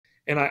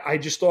And I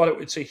just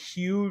thought it's a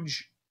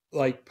huge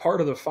like part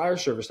of the fire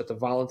service that the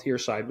volunteer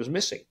side was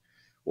missing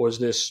was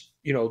this,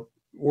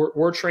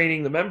 we're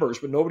training the members,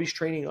 but nobody's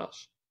training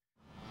us.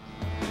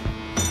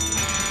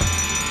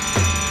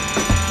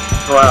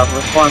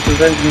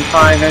 Responses, engine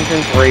 5,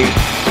 engine 3,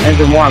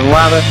 engine 1,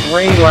 ladder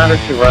 3, ladder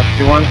 2,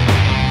 rescue 1.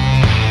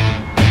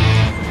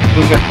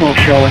 We've got smoke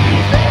showing.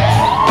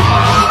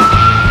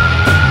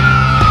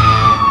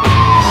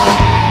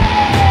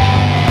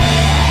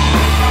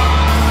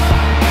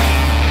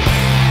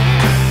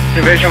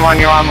 Division 1,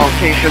 you're on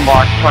location,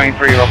 box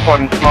 23,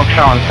 reporting smoke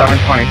showing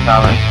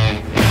 727.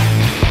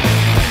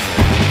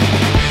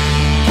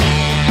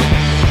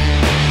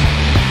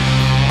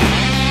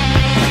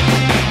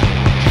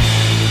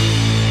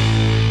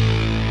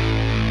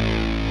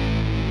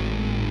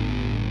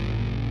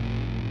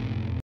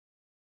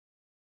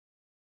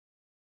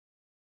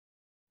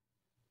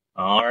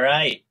 All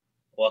right.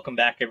 Welcome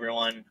back,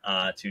 everyone,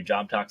 to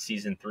JobTlks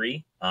Season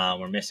 3.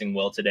 We're missing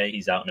Will today.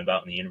 He's out and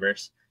about in the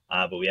universe.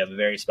 But we have a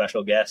very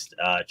special guest,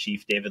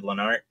 Chief David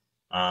Lenart.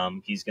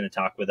 He's going to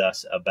talk with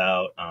us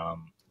about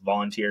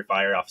volunteer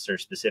fire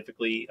officers,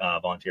 specifically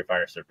volunteer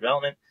fire officer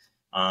development.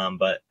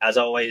 But as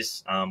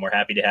always, we're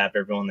happy to have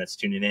everyone that's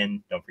tuning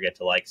in. Don't forget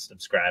to like,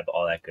 subscribe,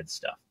 all that good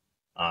stuff.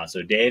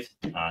 So Dave,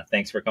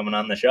 thanks for coming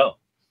on the show.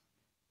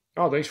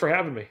 Oh, thanks for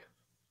having me.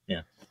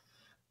 Yeah.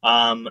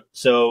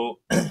 So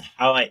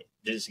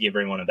just to give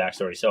everyone a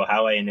backstory. So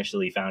how I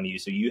initially found you.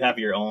 So you have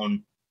your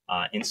own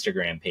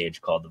Instagram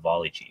page called the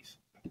Volley Chief.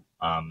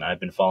 I've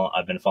been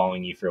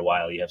following you for a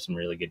while. You have some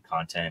really good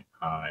content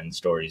and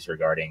stories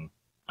regarding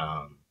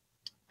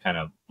kind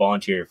of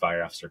volunteer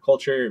fire officer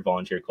culture,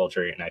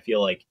 and I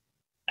feel like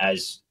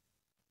as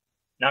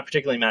not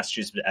particularly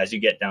Massachusetts, but as you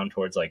get down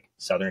towards like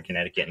Southern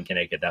Connecticut and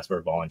Connecticut, that's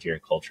where volunteer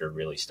culture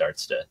really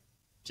starts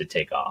to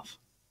take off.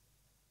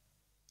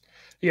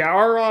 Yeah,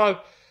 our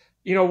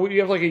we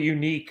have like a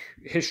unique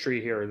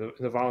history here.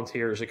 The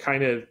volunteers,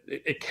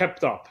 it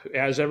kept up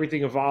as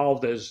everything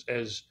evolved,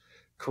 as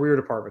career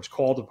departments,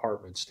 call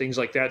departments, things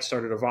like that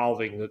started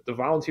evolving. The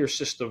volunteer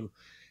system,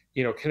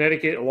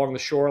 Connecticut along the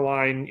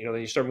shoreline,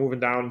 then you start moving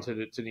down to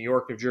New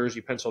York, New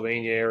Jersey,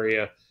 Pennsylvania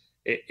area.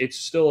 It's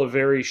still a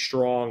very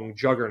strong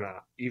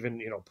juggernaut.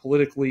 Even,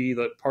 politically,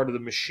 the part of the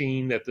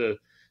machine that the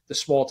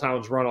small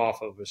towns run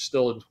off of is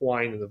still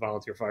entwined in the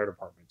volunteer fire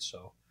department.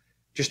 So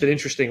just an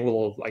interesting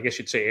little, I guess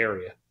you'd say,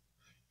 area.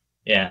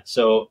 Yeah.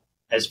 So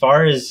as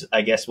far as,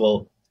 I guess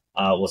we'll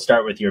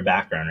start with your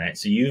background, right?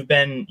 So you've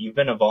been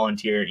a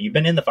volunteer. You've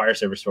been in the fire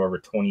service for over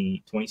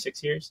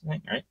 26 years, I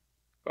think, right?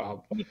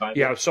 25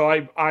 yeah. years?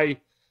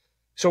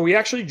 So we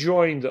actually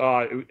joined.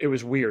 It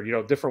was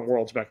weird, different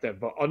worlds back then.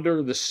 But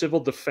under the civil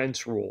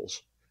defense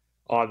rules,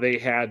 they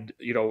had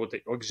with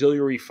the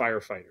auxiliary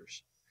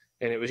firefighters,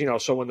 and it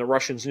was so when the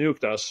Russians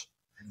nuked us,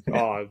 you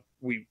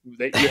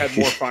had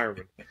more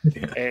firemen,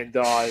 and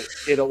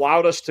it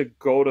allowed us to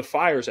go to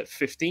fires at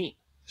 15.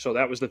 So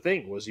that was the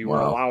thing, was you were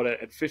allowed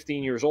at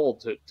 15 years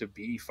old to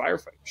be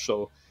firefighters.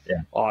 So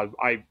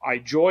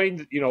I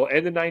joined,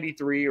 end of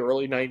 93,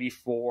 early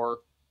 94.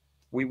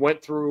 We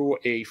went through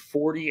a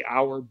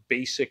 40-hour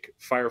basic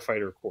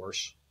firefighter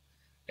course,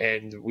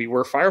 and we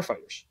were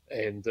firefighters.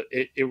 And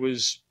it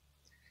was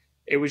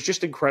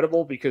just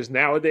incredible, because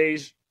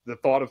nowadays the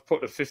thought of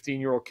putting a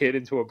 15-year-old kid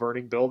into a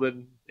burning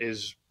building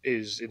is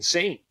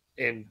insane.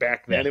 And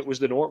back then it was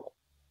the normal.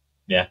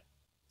 Yeah.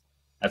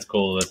 That's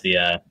cool with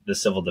the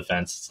civil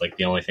defense. It's like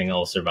the only thing that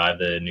will survive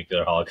the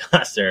nuclear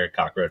holocaust are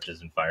cockroaches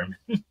and firemen.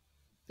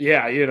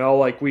 Yeah,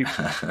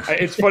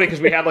 it's funny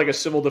because we had like a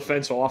civil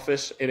defense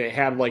office, and it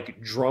had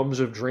like drums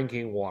of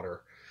drinking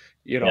water,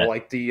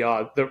 like the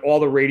all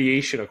the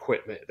radiation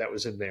equipment that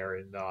was in there,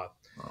 and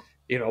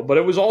but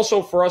it was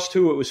also for us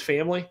too. It was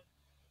family.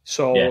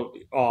 So,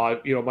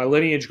 my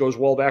lineage goes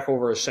well back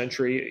over a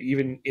century,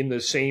 even in the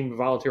same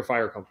volunteer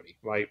fire company.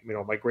 My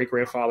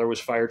great-grandfather was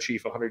fire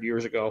chief 100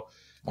 years ago.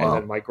 Wow.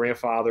 And then my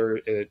grandfather,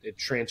 it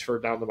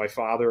transferred down to my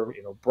father,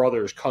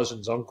 brothers,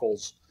 cousins,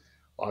 uncles.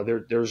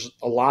 There's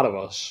a lot of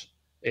us,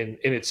 and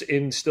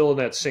it's still in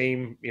that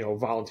same,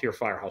 volunteer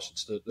firehouse.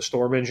 It's the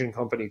Storm Engine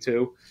Company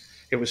too.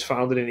 It was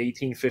founded in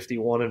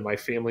 1851, and my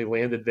family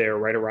landed there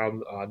right around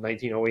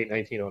 1908,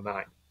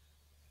 1909.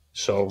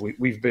 So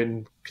we've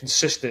been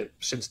consistent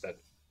since then.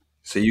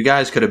 So you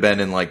guys could have been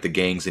in like the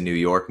Gangs in New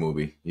York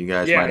movie. You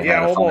guys might have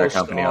had a fire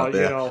company out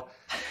there.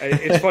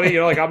 It's funny,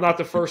 like I'm not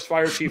the first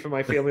fire chief in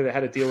my family that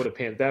had to deal with a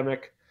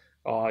pandemic.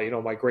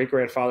 My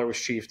great-grandfather was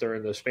chief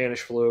during the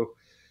Spanish flu.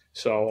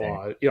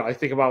 So, I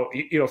think about,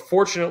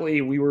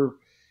 fortunately we were,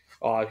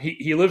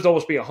 he lived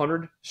almost be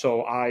 100.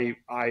 So I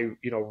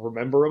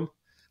remember him.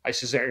 I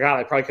said, God,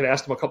 I probably could have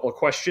asked him a couple of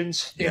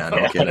questions. Yeah,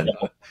 no kidding.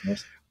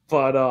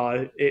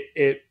 But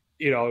it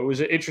was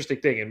an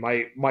interesting thing. And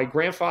my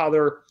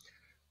grandfather,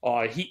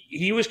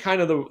 he was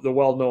kind of the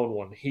well-known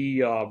one.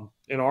 He,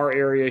 in our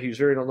area, he was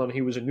very well known.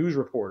 He was a news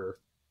reporter,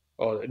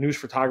 a news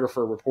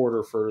photographer,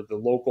 reporter for the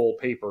local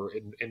paper.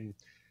 And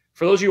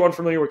for those of you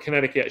unfamiliar with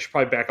Connecticut, I should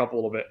probably back up a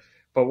little bit,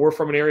 but we're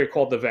from an area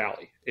called the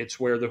Valley. It's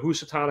where the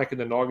Housatonic and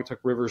the Naugatuck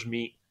rivers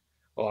meet.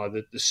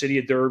 The city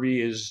of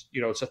Derby is,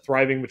 it's a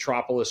thriving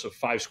metropolis of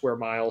 5 square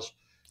miles.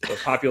 The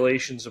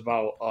population's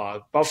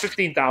about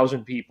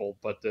 15,000 people,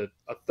 but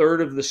a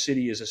third of the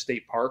city is a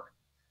state park.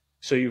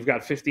 So you've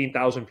got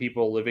 15,000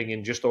 people living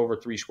in just over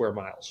 3 square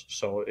miles.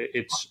 So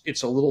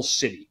it's a little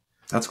city.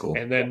 That's cool.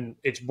 And then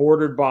it's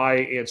bordered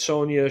by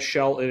Ansonia,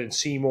 Shelton, and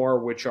Seymour,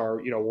 which are,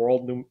 were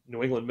old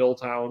New England mill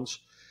towns.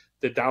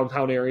 The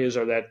downtown areas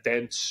are that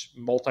dense,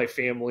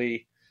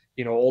 multifamily,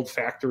 old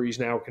factories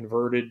now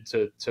converted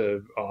to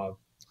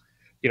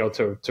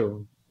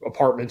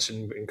apartments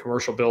and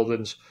commercial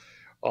buildings.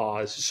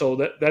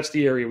 So that's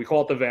the area. We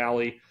call it the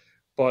Valley.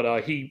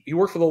 But he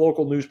worked for the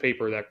local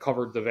newspaper that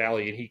covered the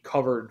Valley, and he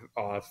covered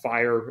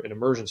fire and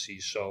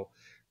emergencies. So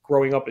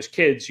growing up as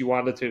kids, you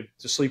wanted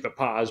to sleep at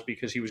Pa's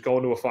because he was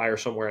going to a fire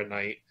somewhere at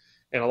night.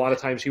 And a lot of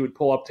times he would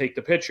pull up, take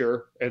the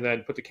picture, and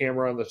then put the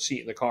camera on the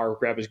seat in the car,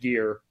 grab his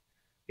gear,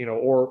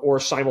 or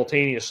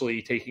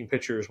simultaneously taking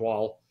pictures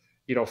while,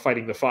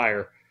 fighting the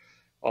fire.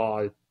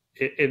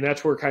 And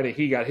that's where kind of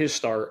he got his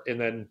start. And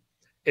then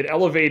it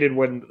elevated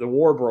when the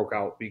war broke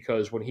out,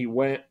 because when he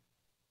went,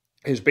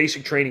 his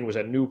basic training was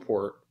at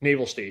Newport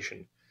Naval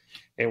Station.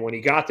 And when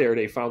he got there,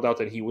 they found out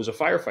that he was a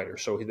firefighter.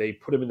 So they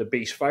put him in the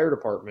base fire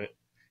department,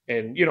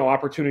 and,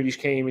 opportunities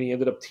came, and he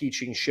ended up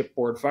teaching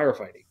shipboard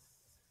firefighting.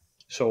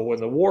 So when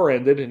the war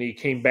ended and he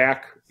came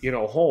back,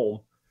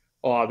 home,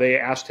 they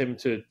asked him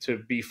to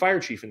be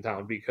fire chief in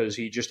town, because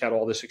he just had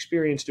all this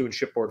experience doing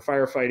shipboard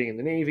firefighting in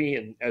the Navy.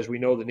 And as we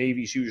know, the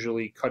Navy's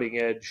usually cutting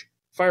edge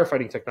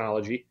firefighting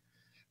technology.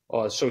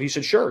 So he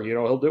said, sure,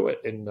 he'll do it.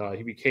 And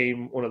he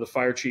became one of the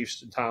fire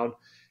chiefs in town.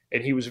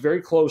 And he was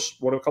very close.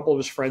 A couple of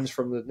his friends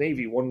from the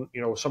Navy, one,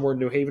 somewhere in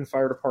New Haven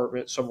Fire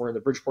Department, somewhere in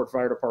the Bridgeport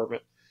Fire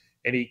Department.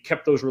 And he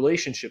kept those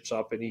relationships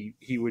up, and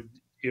he would,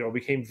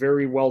 became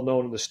very well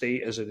known in the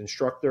state as an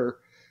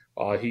instructor.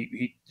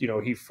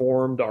 He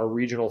formed our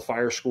regional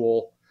fire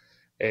school,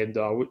 and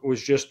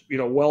was just,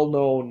 well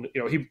known.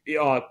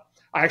 I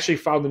actually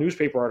found the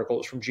newspaper article. It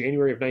was from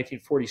January of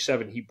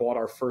 1947. He bought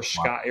our first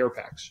Scott air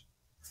packs.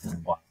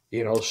 Wow.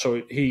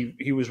 So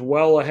he was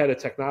well ahead of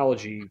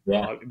technology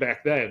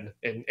back then.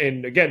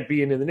 And again,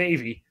 being in the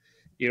Navy,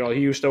 he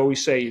used to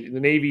always say, in the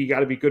Navy, you got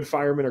to be good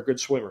firemen or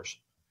good swimmers,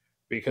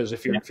 because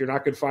if you're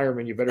not good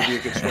firemen, you better be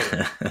a good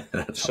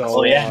swimmer.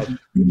 So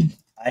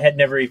I had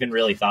never even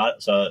really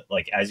thought. So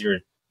like, as you're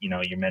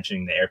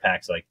mentioning the air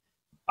packs, like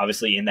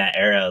obviously in that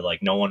era,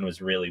 like no one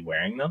was really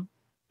wearing them.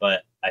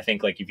 But I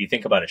think like if you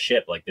think about a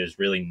ship, like there's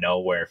really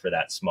nowhere for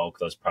that smoke,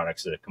 those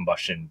products of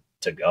combustion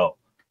to go.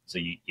 So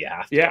you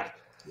have to. Yeah.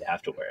 You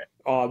have to wear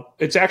it.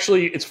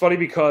 It's funny,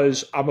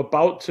 because I'm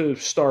about to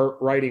start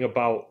writing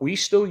about, we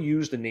still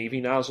use the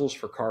Navy nozzles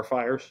for car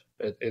fires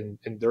in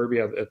Derby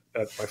at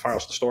my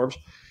firehouse, the Storms,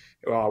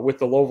 with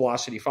the low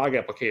velocity fog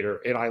applicator.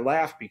 And I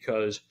laugh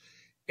because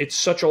it's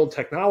such old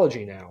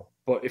technology now.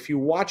 But if you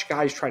watch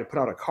guys try to put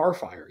out a car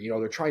fire,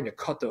 they're trying to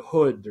cut the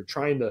hood. They're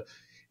trying to,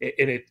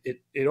 and it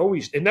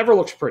never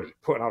looks pretty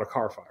putting out a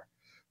car fire.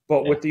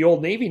 But with the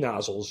old Navy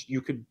nozzles,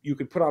 you could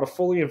put out a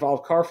fully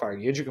involved car fire,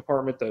 the engine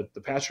compartment, the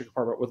passenger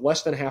compartment, with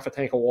less than half a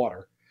tank of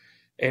water.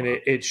 And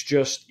it's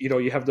just,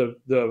 you have the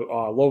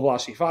low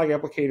velocity fog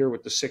applicator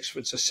with it's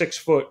a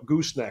 6-foot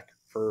gooseneck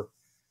for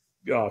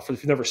if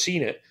you've never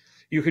seen it.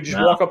 You could just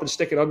walk up and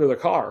stick it under the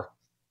car,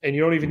 and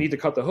you don't even need to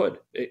cut the hood.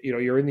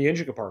 You're in the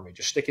engine compartment,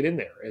 just stick it in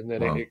there. And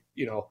then,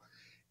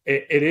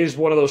 it is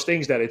one of those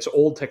things that it's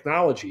old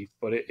technology,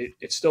 but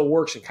it still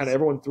works, and kind of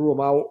everyone threw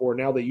them out, or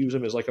now they use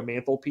them as like a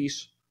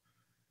mantelpiece.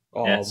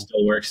 It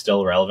still works,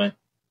 still relevant.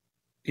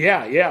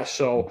 Yeah.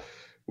 So,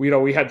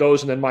 we had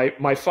those. And then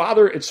my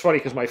father, it's funny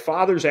because my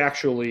father's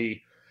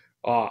actually,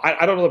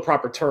 I don't know the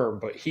proper term,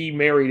 but he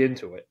married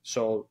into it.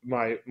 So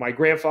my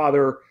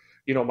grandfather,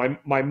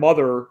 my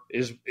mother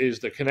is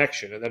the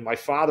connection. And then my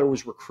father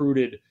was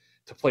recruited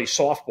to play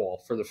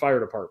softball for the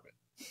fire department.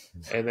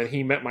 And then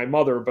he met my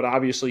mother, but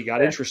obviously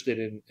got interested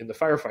in the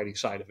firefighting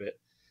side of it.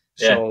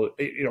 So,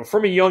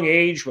 from a young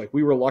age, like,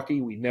 we were lucky.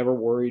 We never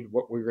worried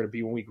what we were going to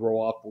be when we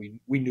grow up.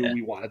 We knew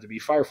we wanted to be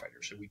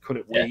firefighters, and we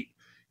couldn't wait.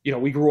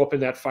 We grew up in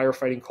that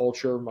firefighting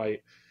culture. My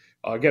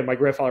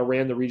grandfather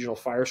ran the regional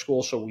fire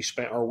school, so we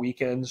spent our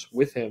weekends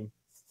with him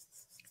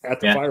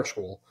at the fire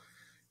school.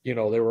 They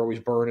were always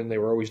burning. They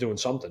were always doing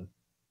something.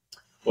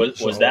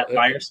 Was that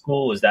fire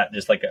school? Was that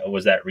just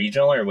was that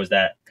regional, or was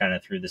that kind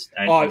of through this?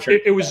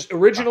 It was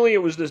originally, it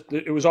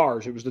was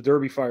ours. It was the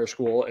Derby Fire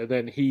School. And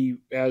then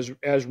as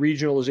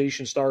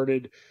regionalization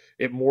started,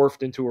 it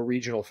morphed into a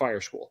regional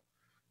fire school.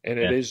 And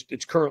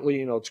it's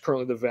currently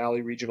the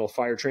Valley Regional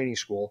Fire Training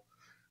School.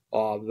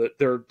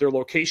 Their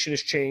location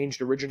has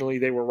changed. Originally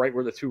they were right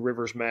where the two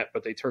rivers met,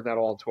 but they turned that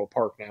all into a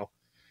park now.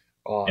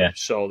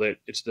 So that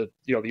it's the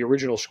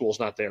original school's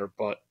not there,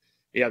 but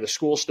the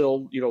school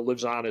still,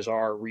 lives on as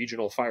our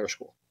regional fire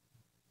school.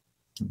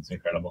 It's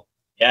incredible.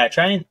 Yeah,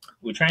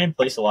 we try and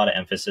place a lot of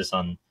emphasis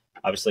on,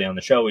 obviously on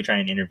the show, we try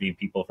and interview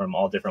people from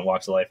all different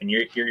walks of life. And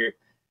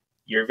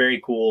you're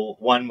very cool.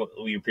 One,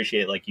 we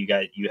appreciate, like,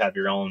 you have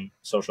your own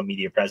social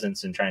media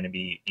presence and trying to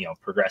be,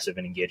 progressive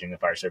and engaging the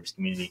fire service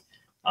community.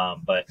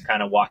 but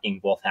kind of walking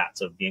both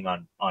hats of being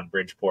on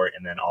Bridgeport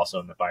and then also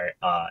in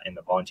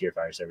the volunteer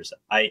fire service.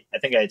 I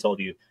think I told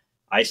you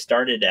I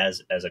started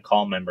as a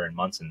call member in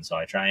Munson, so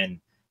I try and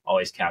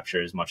always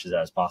capture as much of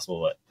that as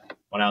possible. But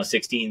when I was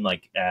 16,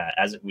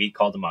 as we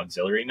called them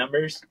auxiliary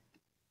members,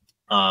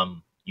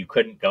 you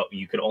could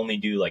only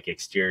do like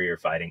exterior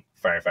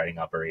firefighting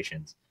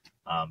operations.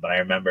 But I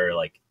remember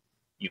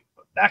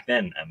back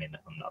then, I mean,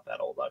 I'm not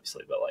that old,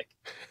 obviously, but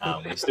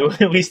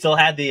we still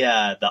had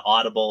the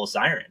audible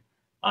siren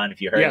on.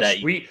 If you heard that,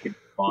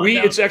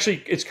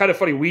 it's kind of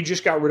funny. We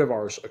just got rid of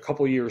ours a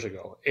couple of years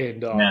ago,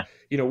 and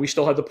we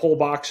still had the pull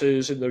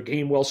boxes and the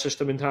game well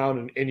system in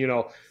town,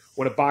 and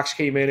when a box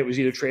came in, it was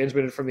either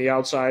transmitted from the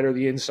outside or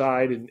the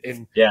inside,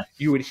 and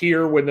you would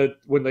hear when the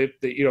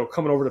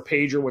coming over the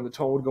pager, when the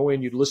tone would go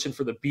in, you'd listen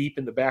for the beep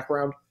in the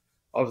background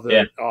of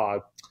the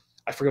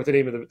I forget the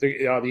name of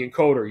the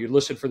encoder. You'd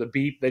listen for the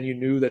beep, then you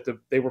knew that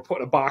they were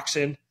putting a box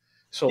in,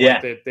 so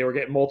they were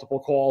getting multiple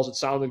calls. It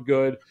sounded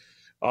good,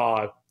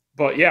 but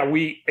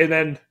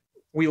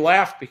we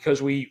laughed because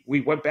we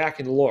went back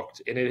and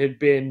looked, and it had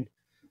been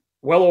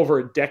well over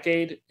a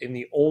decade, and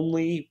the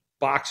only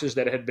boxes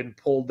that had been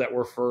pulled that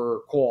were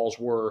for calls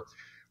were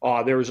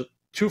there was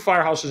 2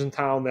 firehouses in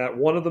town. That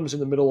one of them's in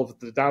the middle of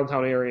the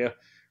downtown area,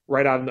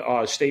 right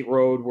on State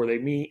Road where they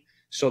meet.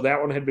 So that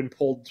one had been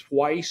pulled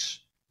twice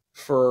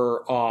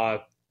for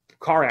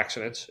car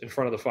accidents in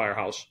front of the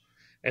firehouse,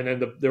 and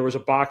then there was a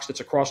box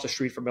that's across the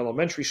street from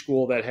elementary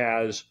school that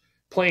has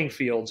playing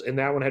fields, and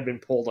that one had been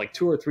pulled like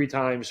 2 or 3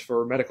 times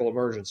for medical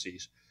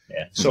emergencies.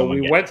 So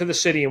we went to the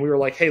city and we were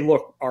like, hey,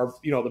 look, our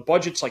the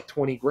budget's like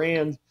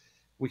 $20,000.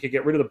 We could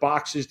get rid of the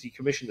boxes,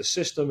 decommission the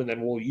system, and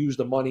then we'll use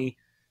the money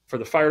for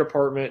the fire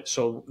department.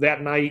 So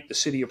that night, the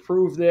city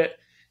approved it.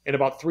 And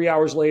about 3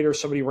 hours later,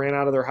 somebody ran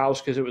out of their house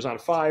because it was on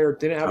fire,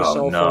 didn't have a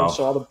cell phone,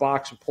 saw the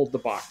box and pulled the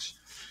box.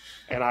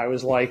 And I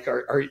was like,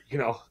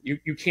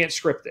 you can't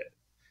script it.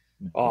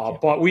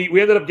 But we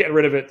ended up getting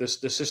rid of it. The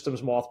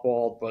system's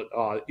mothballed. But,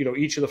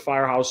 each of the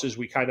firehouses,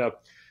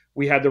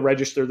 we had to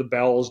register the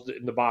bells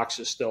in the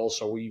boxes still.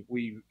 So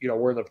they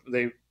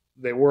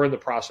were in the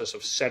process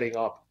of setting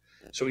up.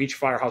 So each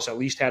firehouse at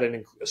least had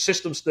a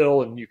system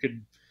still, and you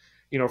could,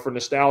 for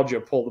nostalgia,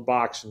 pull the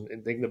box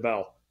and ding the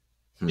bell.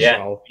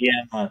 Yeah,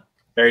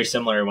 very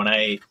similar. When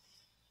I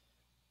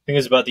think it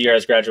was about the year I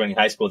was graduating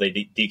high school, they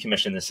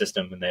decommissioned the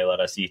system and they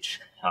let us each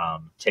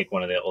take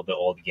one of the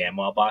old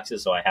Gamwell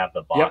boxes. So I have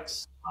the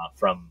box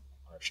from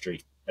our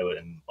street.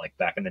 And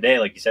back in the day,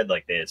 like you said,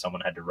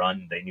 someone had to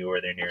run. They knew where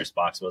their nearest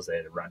box was. They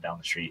had to run down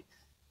the street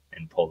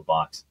and pull the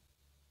box.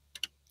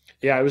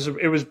 Yeah, it was.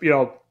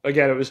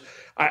 Again, it was.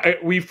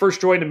 We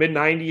first joined in the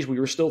mid-'90s. We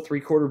were still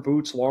 3/4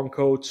 boots, long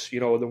coats. In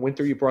the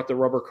winter, you brought the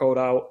rubber coat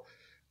out.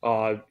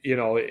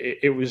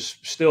 It was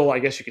still, I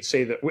guess you could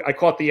say that I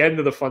caught the end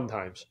of the fun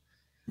times.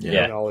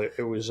 Yeah.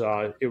 It was.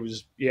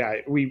 Yeah,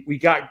 we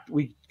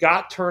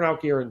got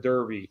turnout gear in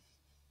Derby.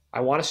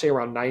 I want to say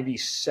around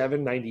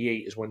 97,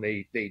 98 is when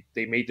they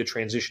made the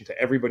transition to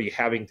everybody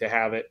having to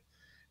have it,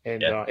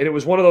 and it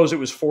was one of those. It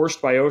was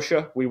forced by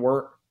OSHA. We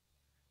weren't.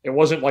 It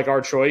wasn't like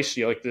our choice.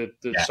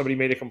 Somebody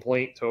made a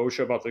complaint to OSHA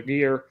about the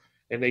gear,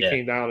 and they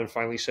came down and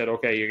finally said,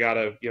 "Okay, you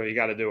gotta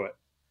do it."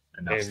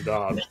 And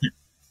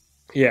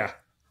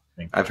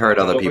I've heard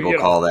other people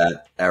call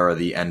that era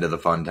the end of the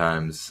fun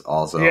times.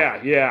 Also,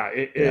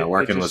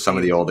 working with some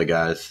of the older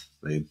guys,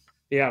 but it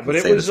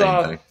was the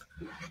same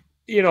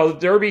thing.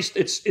 Derby's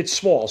it's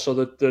small, so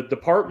the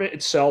department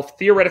itself,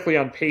 theoretically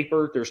on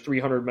paper, there's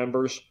 300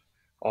 members.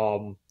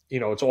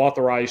 It's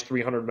authorized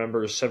 300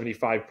 members,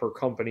 75 per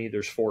company.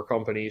 There's 4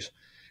 companies.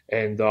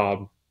 And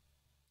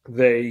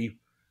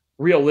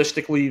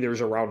realistically, there's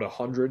around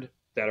 100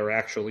 that are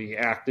actually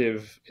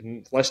active,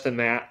 and less than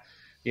that,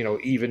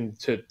 even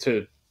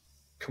to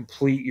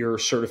complete your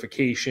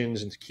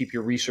certifications and to keep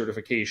your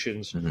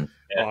recertifications.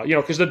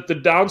 Because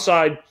the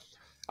downside,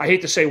 I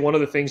hate to say, one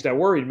of the things that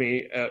worried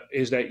me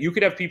is that you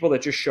could have people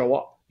that just show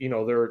up.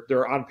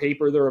 They're on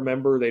paper, they're a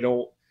member. They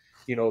don't,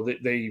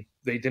 they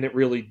didn't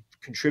really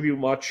contribute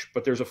much,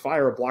 but there's a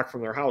fire a block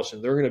from their house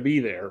and they're going to be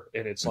there.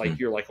 And it's like,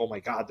 you're like, oh my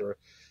God,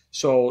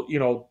 so,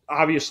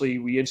 obviously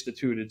we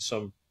instituted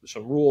some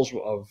rules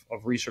of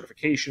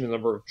recertification,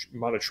 the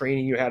amount of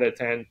training you had to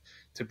attend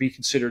to be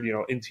considered,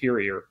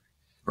 interior.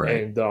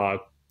 Right.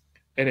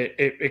 And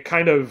it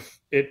kind of,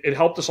 it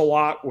helped us a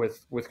lot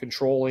with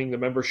controlling the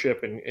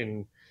membership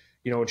and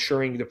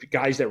ensuring the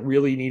guys that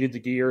really needed the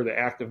gear, the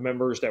active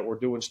members that were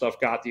doing stuff,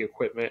 got the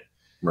equipment,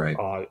 right.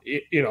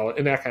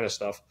 And that kind of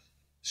stuff.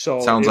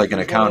 So sounds like an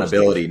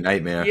accountability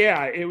nightmare.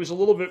 Yeah, it was a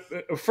little bit.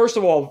 First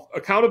of all,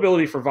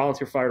 accountability for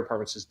volunteer fire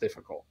departments is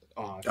difficult.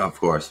 Of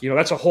course,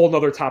 that's a whole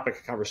nother topic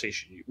of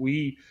conversation.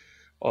 We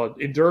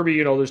in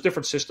Derby, there's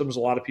different systems.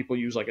 A lot of people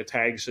use like a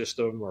tag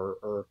system,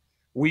 or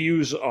we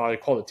use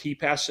called a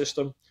T-Pass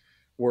system,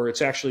 where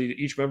it's actually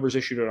each member is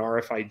issued an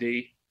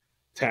RFID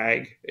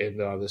tag, and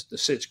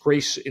it's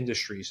Grace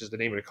Industries is the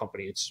name of the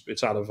company.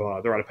 It's out of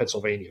they're out of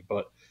Pennsylvania,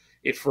 but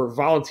for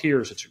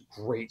volunteers, it's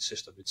a great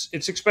system.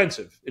 It's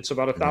expensive. It's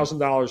about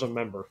 $1,000 a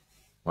member,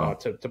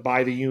 to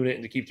buy the unit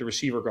and to keep the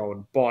receiver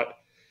going. But,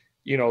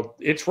 you know,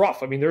 it's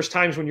rough. I mean, there's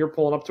times when you're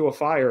pulling up to a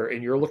fire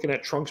and you're looking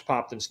at trunks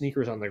popped and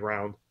sneakers on the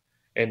ground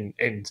and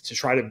to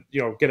try to,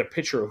 you know, get a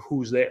picture of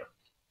who's there.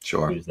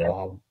 Sure. Who's there?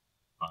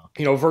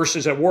 You know,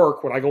 versus at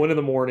work when I go in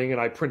the morning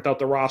and I print out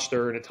the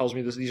roster and it tells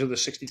me these are the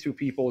 62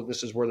 people and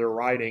this is where they're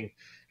riding,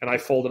 and I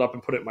fold it up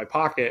and put it in my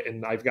pocket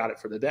and I've got it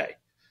for the day.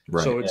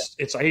 Right. So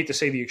it's I hate to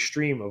say the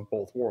extreme of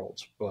both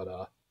worlds,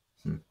 but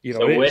you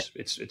know, so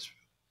it's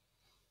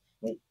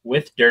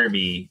with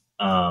Derby.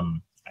 I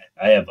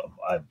have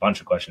a bunch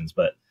of questions,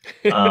 but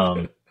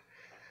do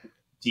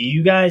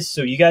you guys?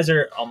 So you guys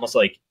are almost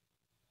like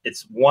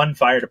it's one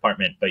fire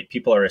department, but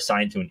people are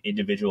assigned to an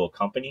individual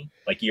company.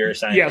 Like you're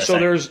assigned. Yeah. So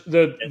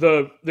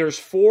there's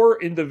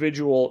 4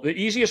 individual. The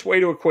easiest way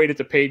to equate it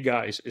to paid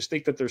guys is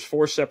think that there's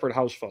 4 separate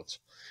house funds.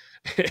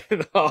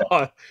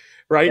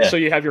 Right. Yeah. So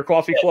you have your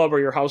coffee club or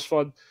your house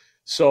fund.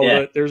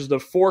 So there's the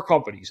 4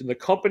 companies, and the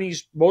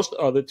companies,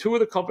 the 2 of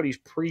the companies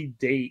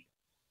predate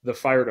the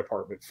fire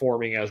department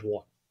forming as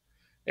one.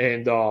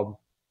 And,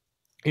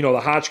 you know,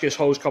 the Hotchkiss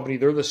Hose Company,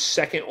 they're the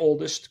second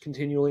oldest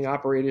continually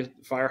operated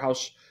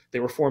firehouse. They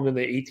were formed in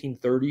the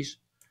 1830s.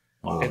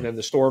 Wow. And then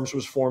the Storms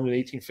was formed in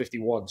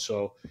 1851.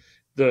 So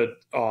and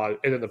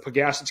then the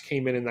Pegassets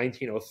came in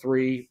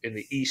 1903, in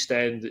the East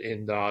End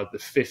in the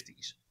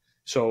 50s.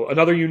 So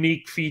another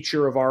unique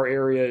feature of our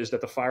area is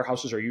that the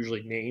firehouses are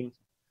usually named.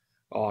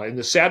 And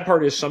the sad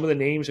part is some of the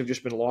names have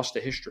just been lost to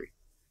history.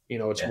 You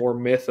know, it's more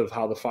myth of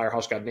how the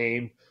firehouse got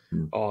named.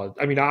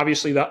 I mean,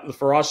 obviously,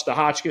 for us, the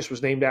Hotchkiss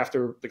was named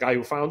after the guy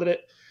who founded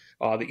it.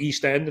 The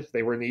East End,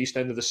 they were in the East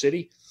End of the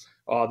city.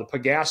 The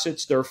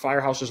Pegassets, their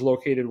firehouse is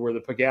located where the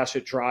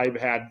Pegasset tribe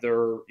had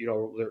their, you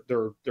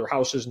know, their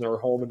houses and their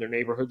home and their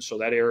neighborhoods. So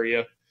that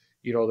area,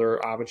 you know,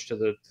 they're homage to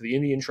the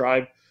Indian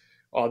tribe.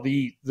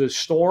 The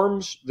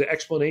Storms, the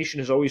explanation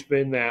has always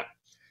been that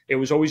it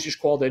was always just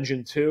called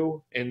Engine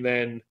 2, and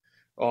then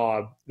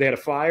they had a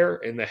fire,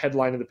 and the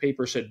headline of the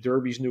paper said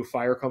Derby's new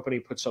fire company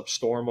puts up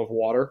storm of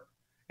water,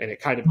 and it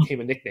kind of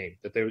became a nickname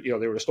that they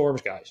were the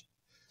Storms guys,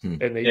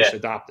 and they just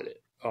adopted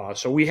it.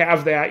 So we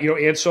have that. You know,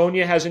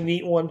 Ansonia has a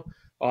neat one.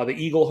 The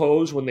Eagle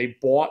Hose, when they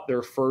bought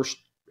their first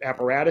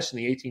apparatus in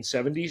the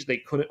 1870s, they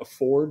couldn't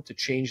afford to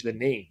change the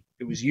name.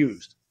 It was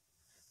used.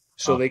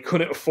 So they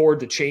couldn't afford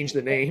to change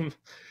the name.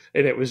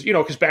 And it was, you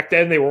know, because back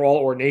then they were all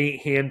ornate,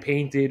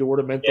 hand-painted,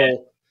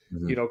 ornamental,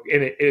 you know,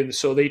 and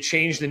so they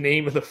changed the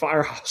name of the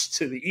firehouse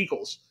to the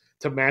Eagles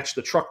to match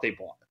the truck they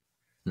bought.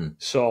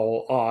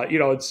 So, you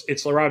know,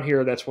 it's around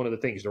here, that's one of the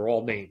things. They're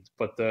all named.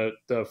 But the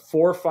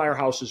 4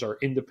 firehouses are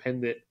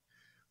independent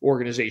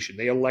organization.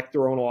 They elect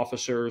their own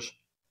officers,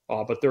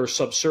 but they're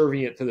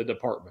subservient to the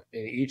department.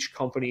 And each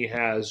company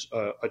has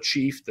a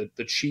chief.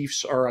 The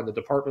chiefs are on the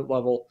department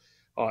level.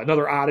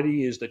 Another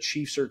oddity is the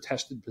chiefs are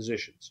tested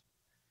positions.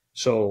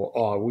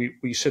 So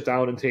we sit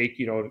down and take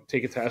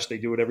a test. They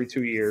do it every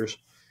 2 years,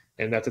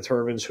 and that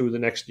determines who the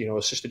next, you know,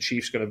 assistant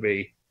chief's going to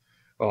be.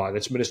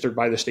 That's administered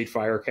by the State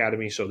Fire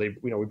Academy. So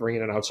we bring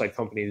in an outside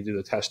company to do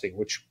the testing,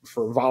 which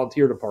for a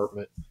volunteer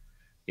department,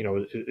 you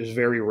know, is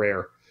very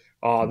rare.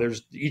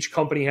 Each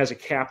company has a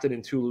captain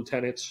and 2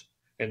 lieutenants,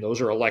 and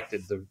those are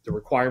elected. The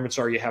requirements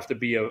are you have to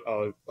be a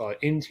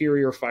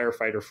interior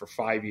firefighter for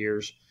 5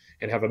 years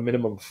and have a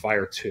minimum of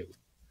fire 2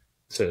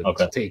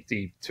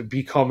 to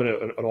become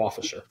an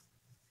officer.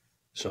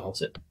 So,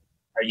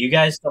 are you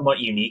guys somewhat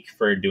unique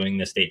for doing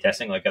the state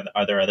testing? Like,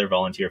 are there other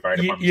volunteer fire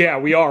departments? Yeah,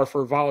 we are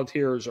for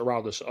volunteers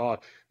around us.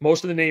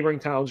 Most of the neighboring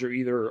towns are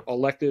either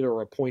elected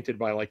or appointed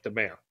by like the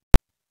mayor.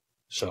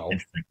 So,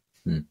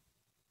 one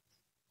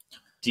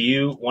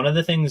of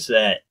the things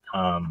that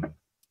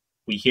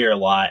we hear a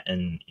lot,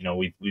 and you know,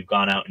 we've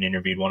gone out and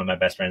interviewed one of my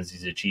best friends.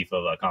 He's a chief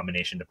of a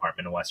combination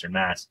department in Western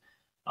Mass,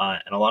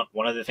 and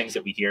one of the things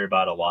that we hear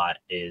about a lot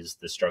is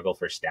the struggle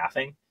for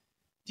staffing.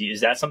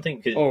 Is that something?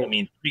 Because I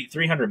mean,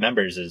 300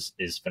 members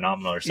is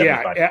phenomenal. Or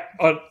 75. Yeah,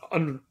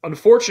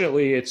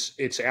 unfortunately,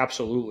 it's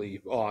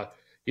absolutely.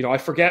 You know, I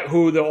forget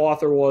who the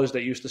author was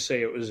that used to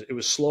say it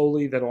was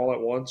slowly then all at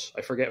once.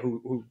 I forget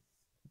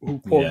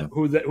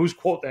whose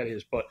quote that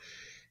is, but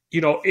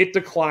you know, it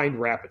declined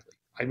rapidly.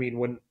 I mean,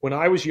 when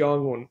I was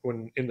young,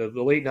 when in the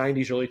late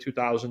 90s, early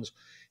 2000s,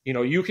 you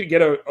know, you could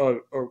get a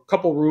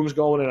couple rooms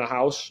going in a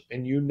house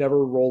and you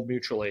never rolled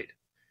mutual aid.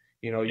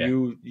 You know,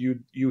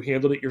 you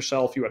handled it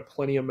yourself. You had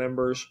plenty of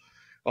members.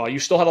 You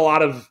still had a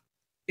lot of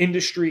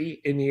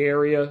industry in the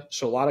area,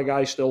 so a lot of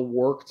guys still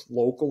worked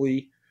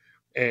locally.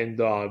 And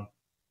but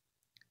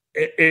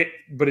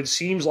it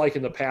seems like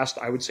in the past,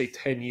 I would say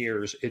 10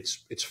 years,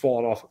 it's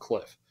fallen off a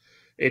cliff.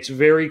 It's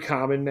very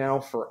common now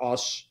for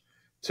us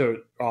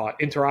to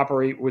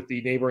interoperate with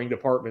the neighboring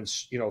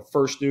departments. You know,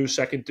 first due,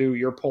 second due,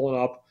 you're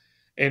pulling up,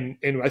 and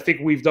I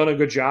think we've done a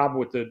good job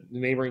with the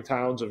neighboring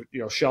towns of,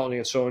 you know, Shelton,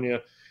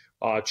 Ansonia.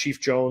 Chief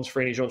Jones,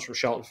 Franny Jones from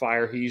Shelton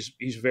Fire, he's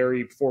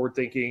very forward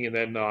thinking. And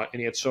then in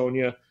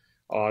Ansonia,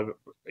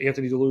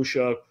 Anthony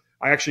DeLucia,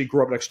 I actually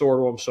grew up next door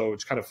to him, so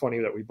it's kind of funny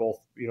that we both,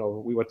 you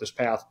know, we went this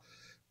path.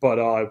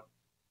 But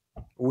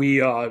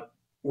we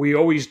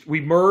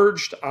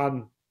merged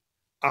on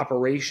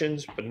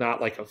operations, but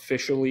not like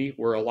officially,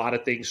 where a lot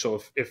of things.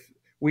 So if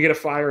we get a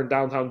fire in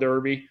downtown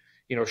Derby,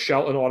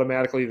 Shelton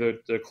automatically,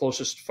 the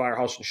closest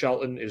firehouse in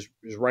Shelton is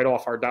right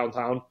off our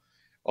downtown.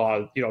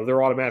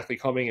 They're automatically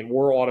coming, and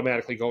we're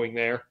automatically going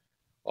there.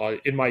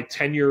 In my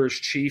tenure as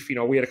chief,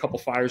 we had a couple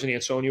fires in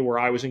Ansonia where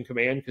I was in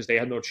command because they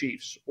had no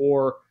chiefs,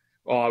 or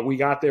we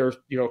got there,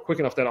 quick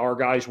enough that our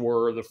guys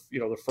were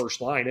the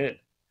first line in,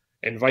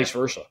 and vice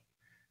versa.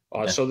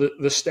 So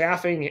the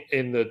staffing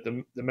and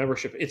the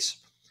membership,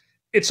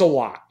 it's a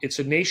lot. It's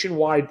a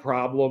nationwide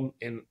problem,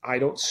 and I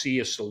don't see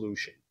a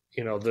solution.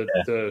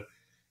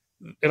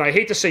 And I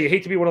hate to say, you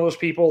hate to be one of those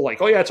people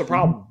like, oh yeah, it's a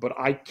problem, but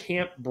I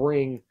can't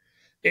bring.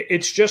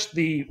 It's just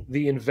the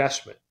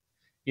investment.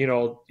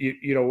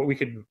 We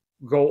could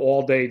go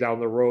all day down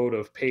the road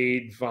of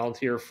paid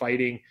volunteer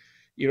fighting.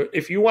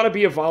 If you want to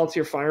be a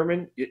volunteer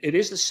fireman, it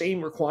is the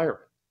same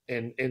requirement,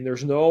 and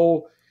there's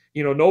no,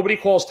 nobody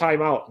calls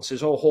time out and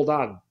says, oh, hold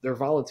on, they're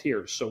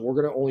volunteers, so we're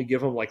going to only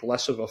give them like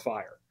less of a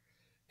fire.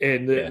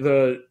 And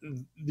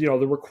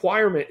the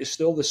requirement is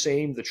still the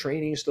same. The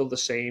training is still the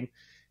same.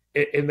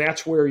 And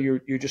that's where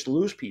you just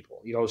lose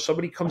people.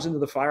 Somebody comes into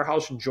the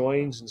firehouse and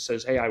joins and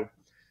says, hey, I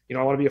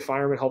want to be a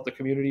fireman, help the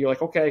community. You're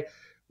like, okay,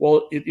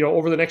 well,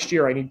 over the next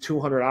year, I need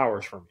 200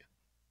 hours from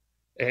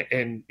you.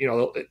 And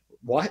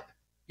what?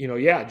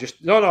 I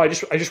just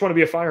want to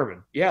be a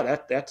fireman. Yeah,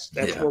 that's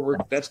where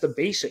that's the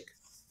basic.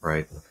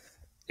 Right.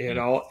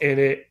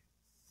 And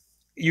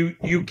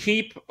you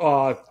keep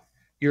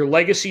your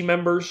legacy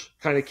members,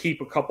 kind of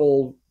keep a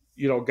couple,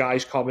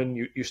 guys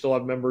coming. You still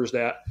have members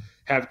that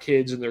have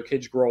kids and their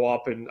kids grow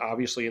up and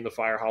obviously in the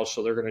firehouse,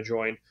 so they're going to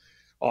join.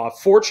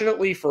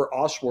 Fortunately for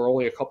us, we're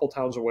only a couple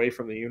towns away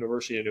from the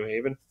University of New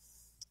Haven.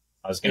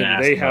 I was going to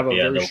ask. They have a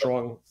very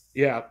strong,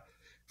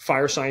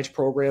 fire science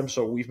program.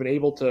 So we've been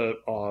able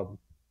to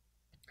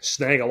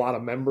snag a lot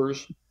of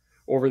members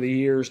over the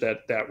years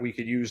that we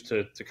could use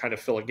to kind of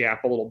fill a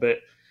gap a little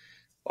bit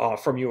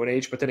from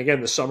UNH. But then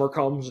again, the summer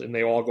comes and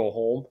they all go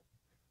home,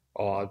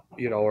 or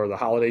the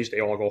holidays,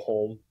 they all go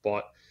home.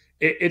 But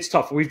it's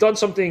tough. We've done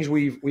some things.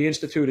 We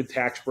instituted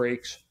tax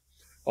breaks,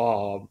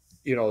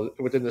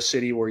 within the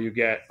city where you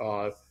get,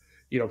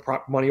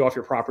 money off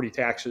your property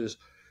taxes.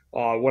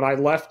 When I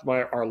left,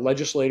 our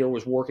legislator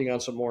was working on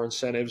some more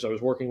incentives. I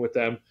was working with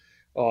them.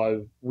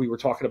 We were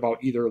talking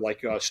about either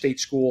like state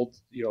school,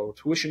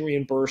 tuition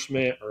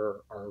reimbursement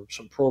or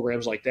some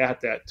programs like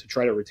that to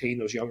try to retain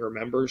those younger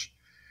members.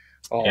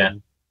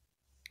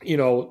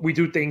 We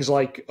do things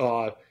like,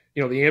 the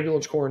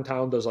ambulance corps in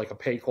town does like a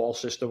pay call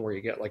system where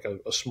you get like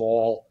a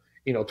small,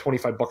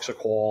 $25 a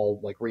call,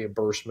 like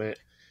reimbursement,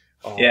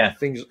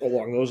 things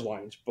along those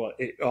lines. But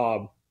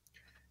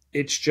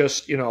it's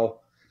just,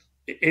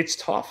 it's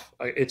tough.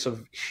 It's a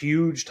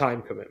huge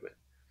time commitment.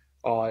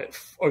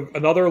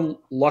 Another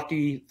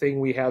lucky thing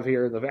we have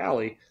here in the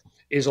Valley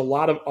is a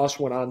lot of us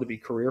went on to be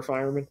career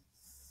firemen.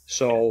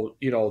 So,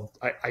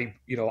 I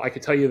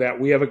can tell you that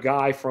we have a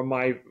guy from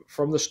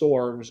the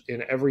storms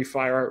in every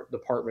fire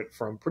department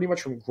from pretty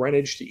much from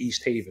Greenwich to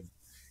East Haven,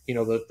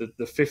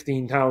 the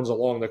 15 towns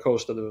along the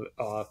coast of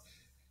the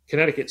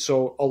Connecticut.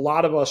 So a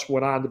lot of us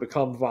went on to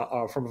become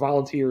from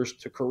volunteers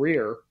to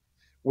career,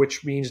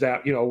 which means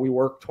that, we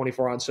work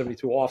 24 on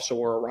 72 off. So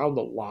we're around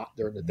a lot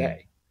during the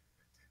day.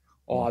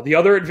 The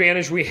other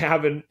advantage we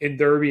have in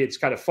Derby, it's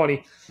kind of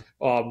funny.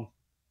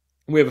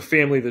 We have a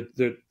family,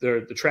 the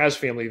Traz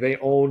family. They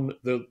own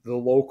the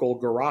local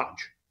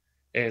garage,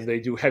 and they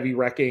do heavy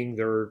wrecking.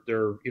 They're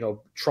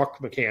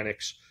truck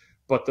mechanics.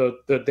 But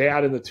the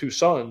dad and the two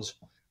sons,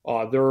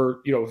 they're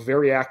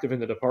very active in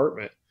the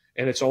department,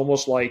 and it's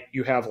almost like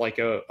you have like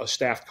a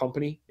staffed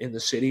company in the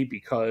city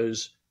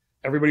because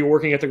everybody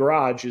working at the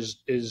garage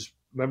is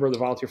a member of the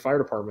volunteer fire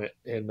department.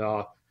 And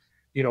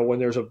when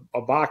there's a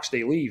box,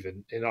 they leave.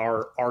 And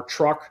our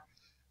truck.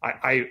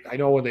 I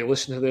know when they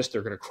listen to this,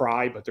 they're going to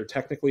cry, but they're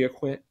technically a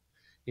quint.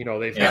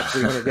 They've had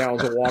 300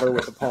 gallons of water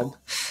with the pump.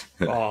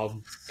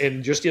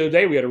 And just the other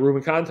day, we had a room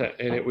in content,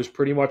 and it was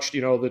pretty much,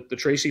 the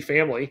Tracy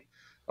family.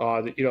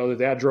 The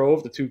dad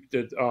drove. The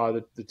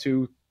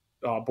two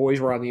boys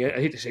were on the end. I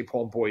hate to say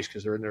call them boys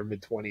because they're in their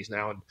mid-20s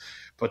now,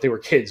 but they were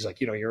kids. Like,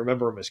 you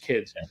remember them as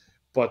kids. Yeah.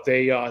 But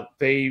they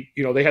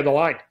had the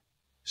line.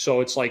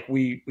 So it's like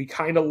we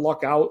kind of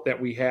luck out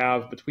that we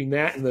have between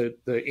that and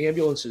the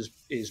ambulance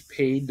is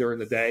paid during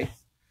the day,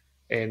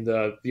 and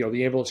the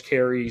ambulance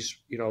carries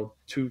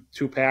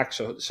two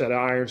packs, a set of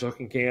irons, hook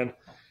and can,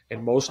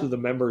 and most of the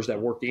members that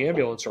work the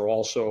ambulance are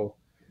also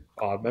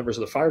members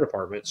of the fire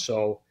department.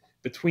 So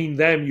between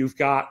them, you've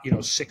got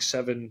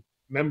 6-7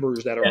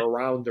 members that are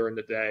around during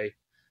the day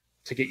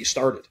to get you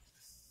started.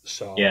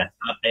 So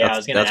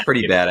that's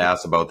pretty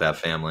badass about that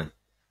family.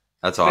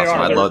 That's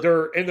awesome.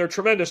 They're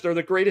tremendous. They're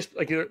the greatest.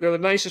 Like they're the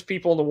nicest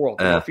people in the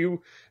world.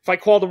 If I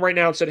called them right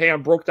now and said, "Hey,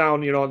 I'm broke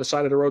down," on the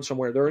side of the road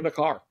somewhere, they're in the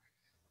car.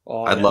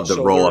 I'd love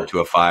to roll up to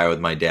a fire with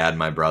my dad and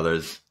my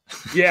brothers.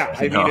 Yeah,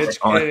 I mean, it's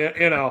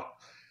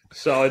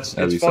so it's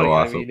funny. So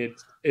awesome. I mean,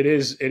 it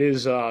is.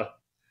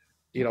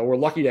 We're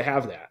lucky to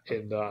have that,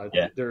 and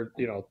they're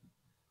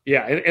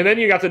and then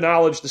you got the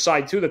knowledge, the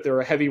side too, that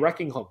they're a heavy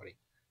wrecking company.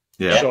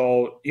 Yeah.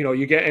 So,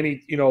 you get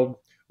any,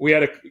 we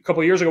had a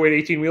couple of years ago, we had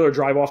an 18-wheeler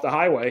drive off the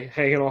highway,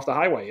 hanging off the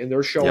highway, and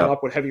they're showing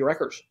up with heavy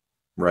wreckers.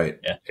 Right.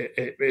 Yeah.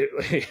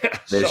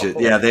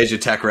 There's your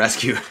tech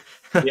rescue.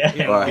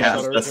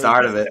 The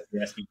start of it.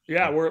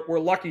 Yeah, we're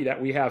lucky that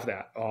we have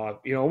that.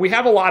 We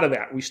have a lot of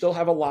that. We still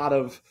have a lot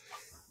of,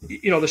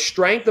 the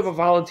strength of a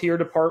volunteer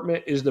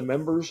department is the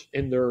members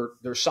in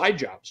their side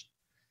jobs.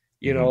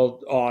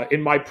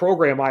 In my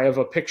program, I have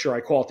a picture. I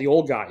call it the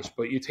old guys.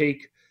 But you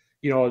take,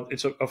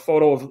 it's a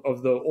photo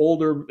of the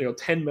older,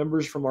 10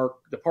 members from our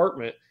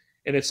department.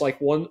 And it's like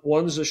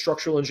one's a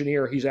structural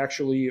engineer. He's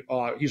actually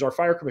he's our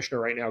fire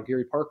commissioner right now,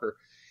 Gary Parker.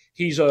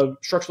 He's a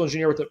structural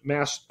engineer with the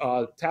Mass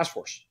Task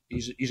Force.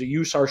 He's a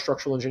USAR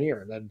structural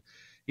engineer. And then,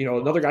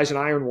 another guy's an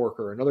iron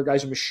worker. Another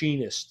guy's a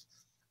machinist.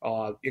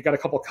 You got a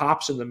couple of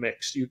cops in the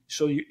mix.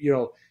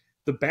 The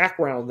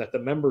background that the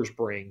members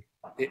bring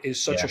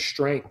is such a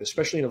strength,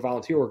 especially in a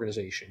volunteer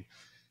organization.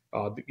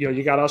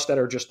 You got us that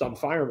are just dumb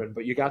firemen,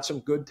 but you got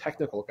some good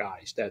technical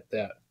guys that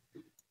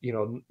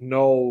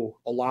know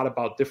a lot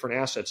about different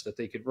assets that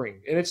they could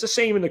bring. And it's the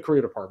same in the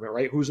career department,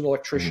 right? Who's an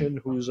electrician,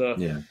 who's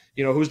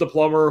who's the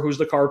plumber, who's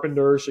the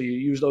carpenter. So you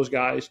use those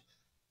guys.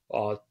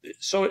 But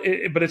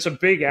it's a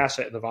big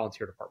asset in the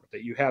volunteer department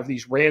that you have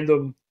these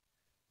random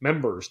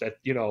members that,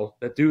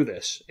 that do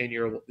this. And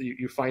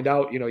you find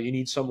out, you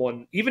need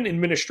someone even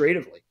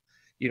administratively,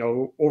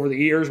 over the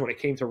years when it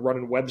came to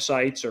running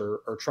websites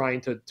or trying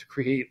to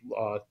create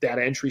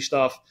data entry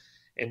stuff.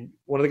 And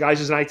one of the guys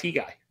is an IT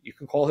guy. You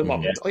can call him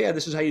up. And,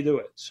 this is how you do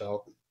it.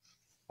 So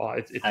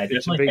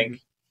it's a big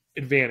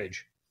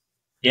advantage.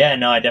 Yeah,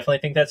 no, I definitely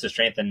think that's a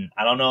strength. And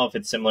I don't know if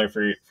it's similar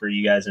for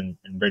you guys in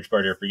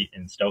Bridgeport or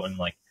in Stoughton.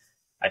 Like,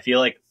 I feel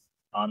like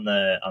on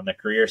the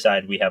career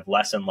side, we have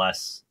less and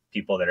less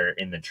people that are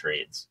in the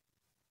trades.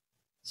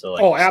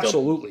 So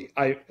absolutely.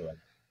 I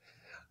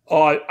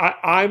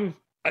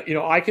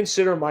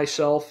consider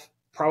myself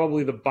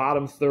probably the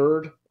bottom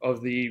third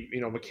of the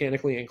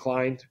mechanically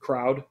inclined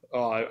crowd.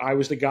 I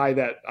was the guy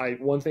that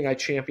one thing I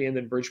championed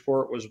in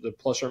Bridgeport was the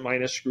plus or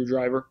minus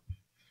screwdriver.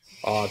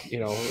 So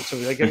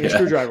like, give me a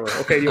screwdriver.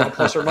 Okay, you want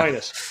plus or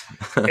minus?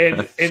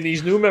 And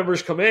these new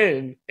members come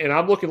in, and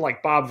I'm looking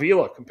like Bob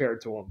Vila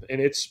compared to them, and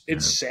it's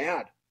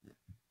sad.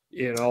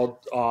 I've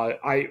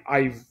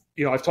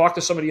talked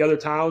to some of the other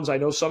towns. I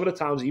know some of the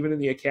towns, even in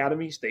the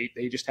academies,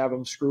 they just have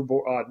them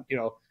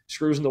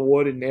screws in the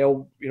wood and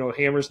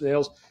hammers,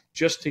 nails,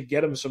 just to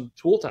get them some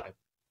tool time.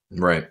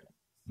 Right.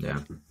 Yeah.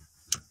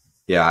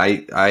 Yeah.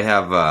 I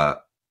have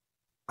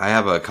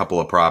a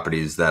couple of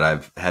properties that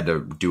I've had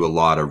to do a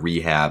lot of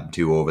rehab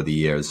to over the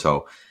years.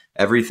 So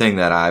everything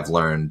that I've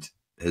learned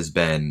has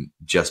been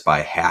just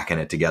by hacking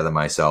it together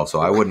myself. So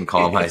I wouldn't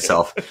call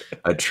myself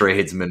a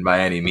tradesman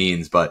by any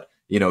means, but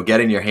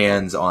getting your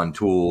hands on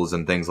tools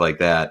and things like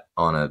that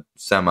on a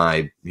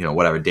semi,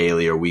 whatever,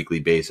 daily or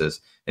weekly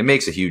basis, it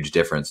makes a huge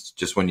difference.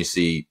 Just when you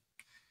see,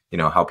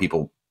 how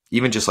people,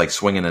 even just like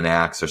swinging an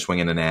axe or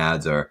swinging an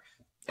adze or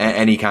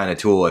any kind of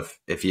tool,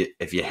 if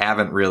you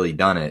haven't really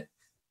done it,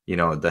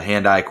 the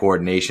hand-eye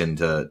coordination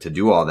to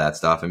do all that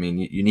stuff. I mean,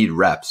 you need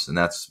reps, and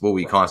that's what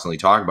we constantly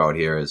talk about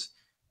here is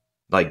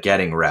like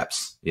getting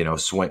reps,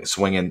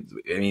 swinging.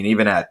 I mean,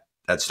 even at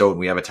Stoughton,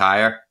 we have a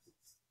tire.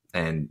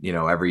 And,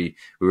 we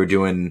were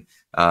doing,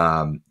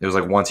 it was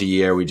like once a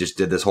year, we just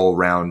did this whole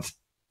round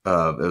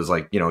of, it was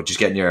like, just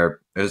getting it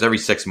was every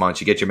 6 months,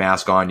 you get your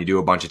mask on, you do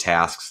a bunch of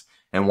tasks.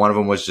 And one of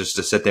them was just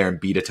to sit there and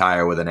beat a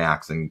tire with an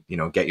axe and,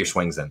 get your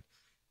swings in.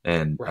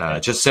 And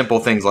just simple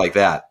things like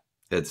that.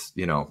 It's,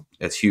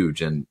 it's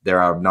huge. And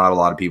there are not a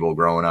lot of people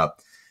growing up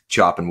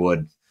chopping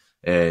wood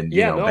and,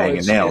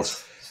 banging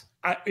nails.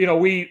 Last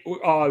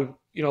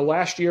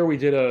year we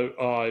did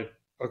a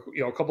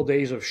couple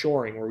days of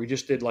shoring where we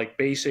just did like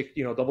basic,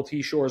 double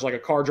T shores, like a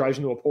car drives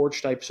into a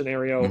porch type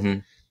scenario. Mm-hmm.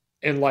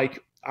 And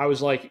like, I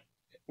was like,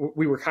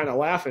 we were kind of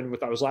laughing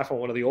I was laughing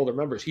at one of the older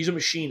members. He's a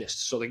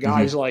machinist. So the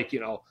guy's like,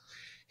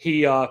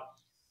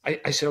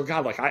 I said, oh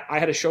God, like I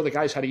had to show the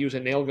guys how to use a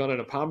nail gun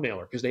and a palm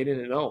nailer because they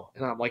didn't know.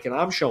 And I'm like, and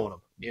I'm showing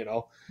them,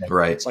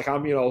 right. It's like,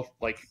 I'm,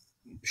 like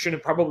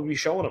shouldn't probably be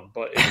showing them,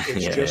 but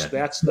it's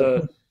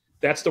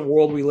that's the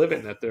world we live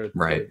in, that they're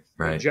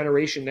the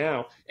generation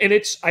now. And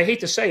I hate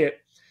to say it,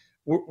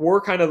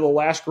 we're kind of the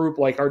last group,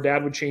 like our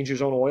dad would change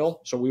his own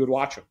oil. So we would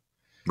watch him.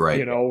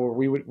 Right.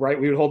 We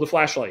would hold the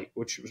flashlight,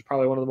 which was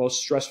probably one of the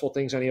most stressful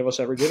things any of us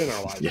ever did in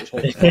our lives, was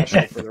hold the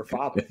flashlight for their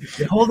father.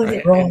 You're holding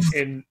it wrong.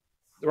 And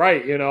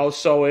right.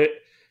 So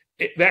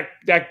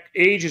that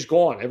age is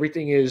gone.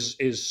 Everything is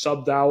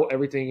subbed out.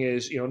 Everything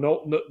is,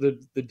 the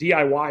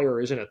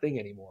DIYer isn't a thing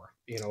anymore,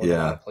 in a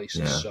lot of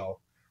places. Yeah. So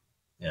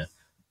yeah,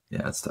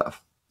 it's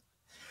tough.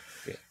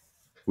 Yeah.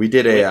 We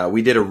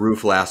did a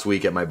roof last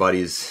week at my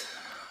buddy's,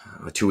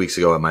 2 weeks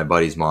ago at my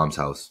buddy's mom's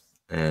house.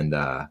 And,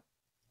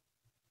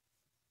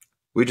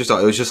 it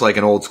was just like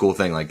an old school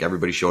thing. Like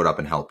everybody showed up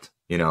and helped,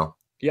 Yeah.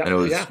 And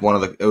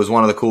it was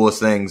one of the coolest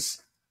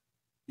things,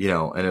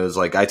 and it was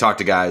like, I talked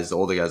to guys, the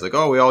older guys, like,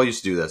 oh, we all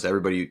used to do this.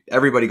 Everybody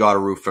got a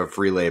roof for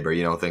free labor,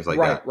 things like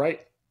that.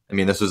 Right. I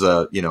mean, this was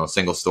a,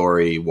 single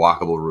story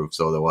walkable roof.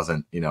 So there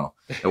wasn't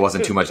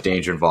too much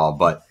danger involved,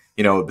 but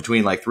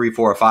between like 3,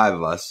 4, or 5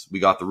 of us, we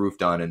got the roof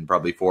done in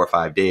probably 4 or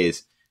 5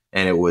 days.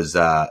 And it was,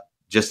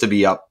 just to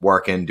be up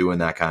working, doing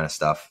that kind of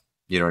stuff.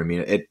 You know what I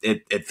mean?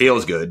 It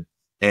feels good.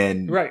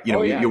 And, right.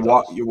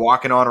 You're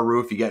walking on a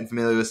roof, you're getting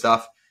familiar with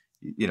stuff,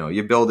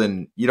 you're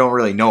building, you don't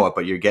really know it,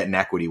 but you're getting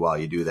equity while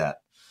you do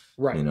that.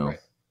 Right. Right.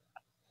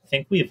 I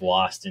think we've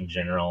lost in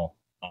general,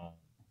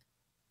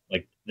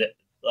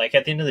 like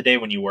at the end of the day,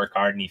 when you work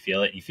hard and you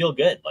feel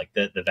good. Like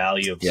the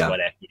value of sweat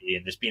equity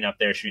and just being up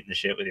there shooting the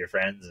shit with your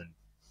friends and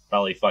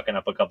probably fucking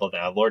up a couple of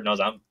things. Lord knows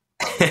John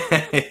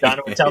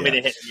would tell me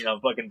to hit,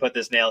 fucking put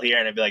this nail here.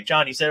 And I'd be like,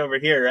 John, you said over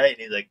here, right?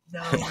 And he's like,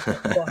 no.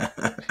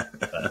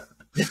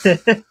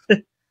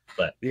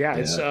 But yeah,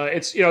 it's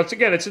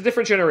again, it's a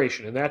different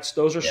generation. And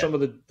those are some of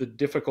the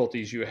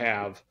difficulties you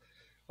have,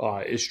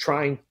 is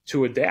trying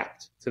to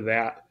adapt to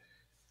that.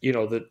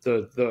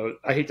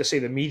 I hate to say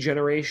the me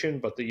generation,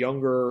 but the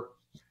younger,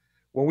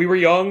 when we were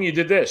young, you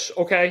did this.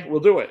 Okay,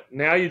 we'll do it.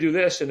 Now you do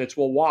this, and it's,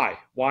 well, why?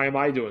 Why am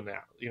I doing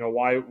that?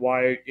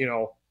 Why?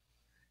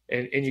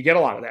 And you get a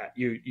lot of that.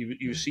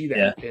 You see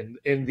that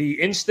in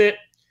the instant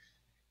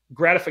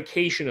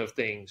gratification of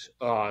things.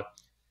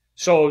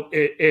 So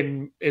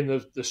in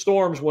the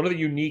storms, one of the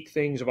unique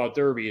things about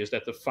Derby is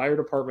that the fire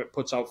department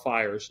puts out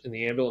fires, and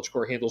the ambulance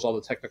corps handles all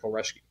the technical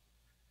rescue.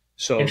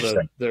 So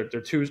they're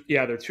two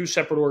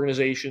separate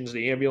organizations.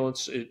 The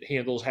ambulance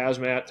handles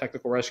hazmat,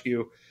 technical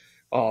rescue.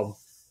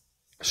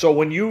 So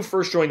when you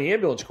first joined the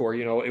ambulance corps,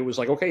 it was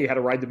like, okay, you had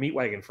to ride the meat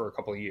wagon for a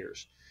couple of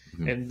years,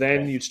 and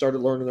then you started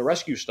learning the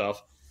rescue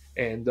stuff.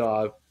 And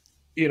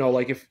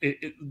like if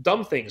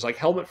dumb things like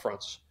helmet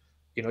fronts,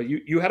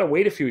 you had to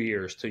wait a few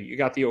years till you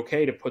got the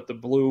okay to put the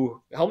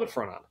blue helmet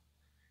front on.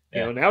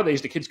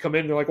 Nowadays the kids come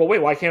in and they're like, well,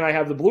 wait, why can't I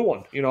have the blue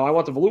one? I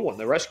want the blue one,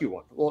 the rescue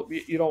one. Well,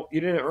 you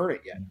didn't earn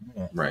it yet.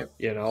 Right.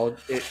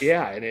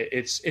 And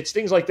it's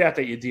things like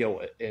that you deal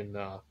with. And,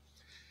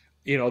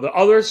 the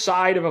other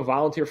side of a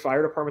volunteer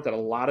fire department that a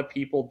lot of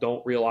people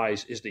don't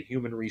realize is the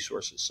human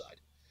resources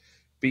side,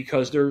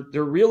 because there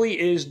really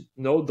is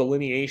no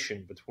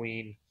delineation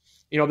between,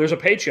 there's a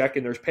paycheck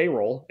and there's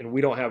payroll, and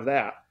we don't have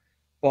that.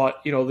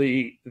 But,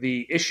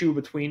 the issue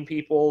between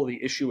people,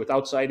 the issue with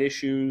outside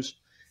issues,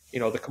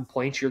 the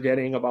complaints you're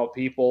getting about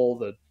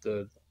people,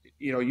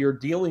 you're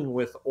dealing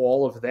with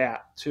all of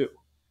that too.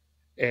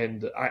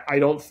 And I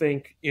don't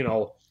think,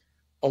 a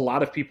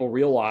lot of people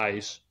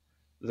realize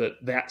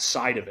that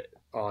side of it.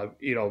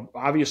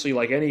 Obviously,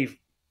 like any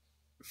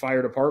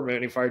fire department,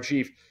 any fire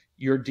chief,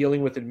 you're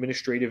dealing with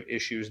administrative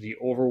issues the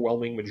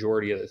overwhelming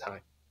majority of the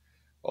time.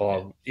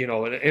 And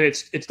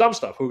it's dumb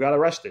stuff. Who got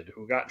arrested?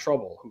 Who got in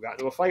trouble? Who got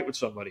into a fight with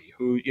somebody?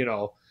 And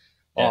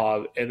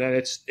then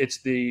it's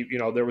the,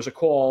 there was a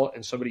call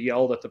and somebody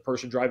yelled at the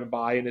person driving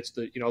by, and it's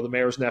the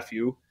mayor's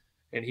nephew,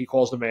 and he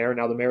calls the mayor.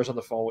 Now the mayor's on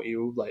the phone with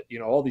you, like,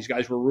 all these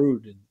guys were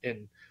rude,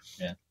 and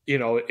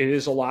it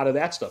is a lot of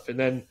that stuff. And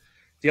then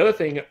the other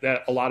thing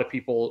that a lot of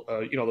people,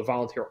 the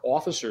volunteer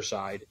officer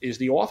side is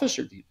the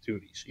officer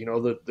duties,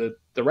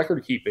 the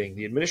record keeping,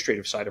 the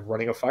administrative side of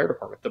running a fire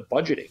department, the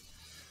budgeting,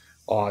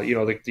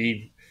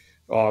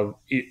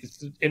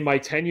 in my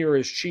tenure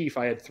as chief,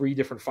 I had 3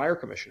 different fire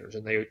commissioners,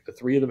 and the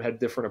 3 of them had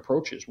different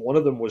approaches. One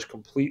of them was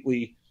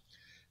completely,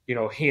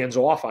 hands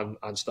off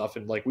on stuff.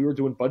 And like, we were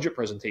doing budget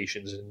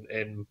presentations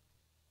and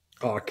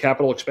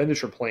capital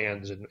expenditure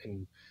plans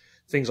and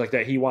things like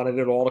that. He wanted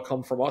it all to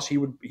come from us. He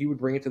would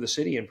bring it to the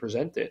city and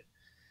present it.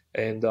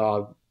 And,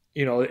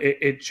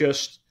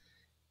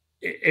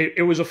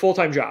 it was a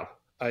full-time job.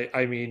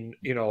 I mean,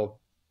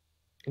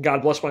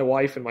 God bless my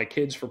wife and my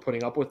kids for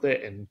putting up with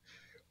it. And,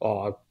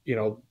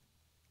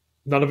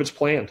 none of it's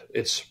planned.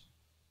 It's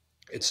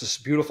this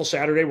beautiful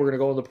Saturday. We're going to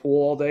go in the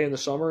pool all day in the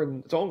summer,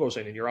 and the phone goes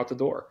in and you're out the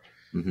door.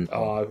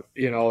 So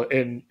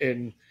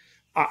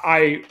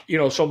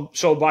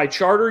by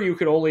charter, you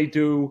can only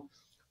do,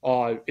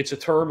 it's a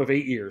term of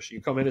 8 years.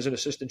 You come in as an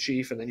assistant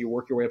chief, and then you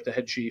work your way up to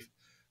head chief.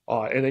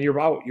 And then you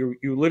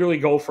literally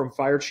go from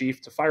fire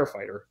chief to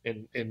firefighter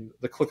in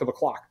the click of a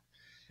clock.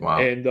 Wow.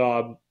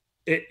 And,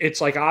 it's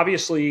like,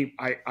 obviously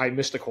I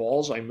miss the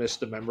calls. I miss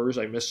the members.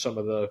 I miss some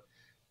of the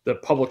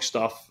public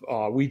stuff.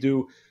 We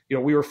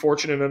were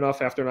fortunate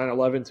enough after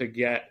 9/11 to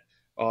get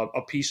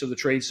a piece of the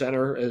trade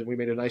center, and we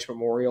made a nice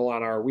memorial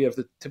we have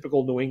the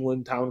typical New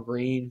England town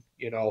green,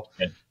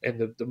 and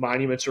the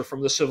monuments are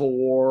from the Civil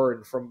War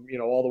and from,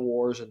 all the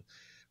wars. And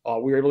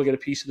we were able to get a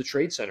piece of the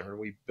trade center, and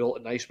we built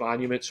a nice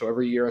monument. So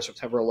every year on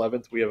September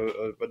 11th, we have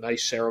a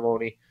nice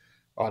ceremony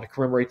to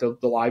commemorate the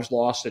lives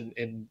lost.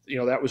 And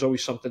that was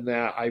always something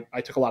that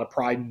I took a lot of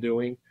pride in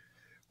doing.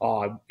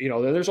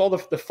 There's all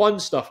the fun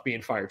stuff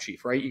being fire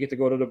chief, right? You get to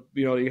go to the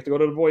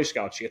Boy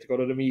Scouts, you get to go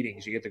to the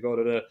meetings, you get to go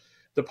to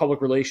the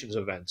public relations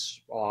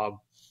events.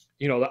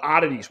 The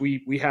oddities.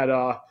 We had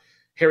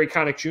Harry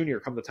Connick Jr.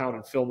 come to town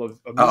and film a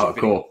music video.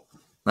 Cool.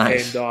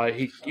 Nice. And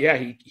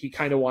he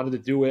kind of wanted to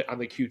do it on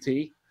the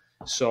QT.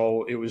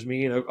 So it was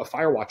me and a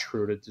Firewatch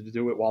crew to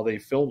do it while they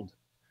filmed.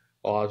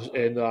 What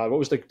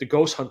was the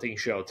ghost hunting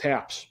show,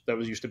 Taps, that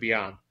was used to be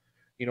on?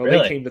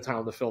 They came to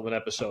town to film an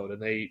episode,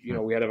 and they,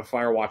 we had to have a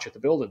fire watch at the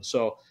building.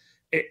 So,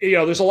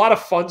 there's a lot of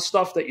fun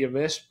stuff that you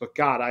miss, but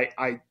God,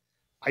 I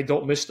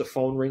don't miss the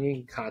phone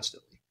ringing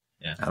constantly.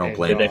 Yeah, I don't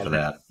blame you for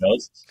that.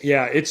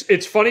 Yeah,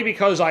 it's funny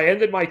because I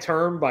ended my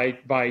term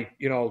by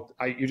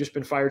you just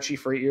been fire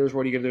chief for 8 years.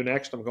 What are you going to do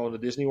next? I'm going to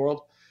Disney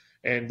World,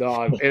 and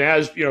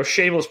as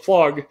shameless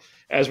plug,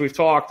 as we've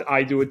talked,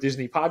 I do a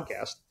Disney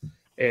podcast,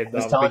 and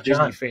I'm a big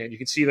Disney fan. You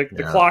can see the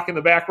clock in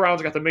the background.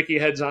 It's got the Mickey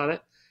heads on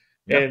it,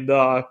 and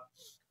I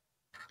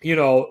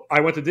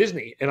went to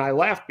Disney, and I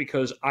laughed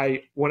because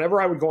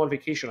whenever I would go on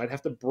vacation, I'd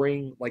have to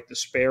bring like the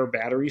spare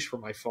batteries for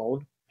my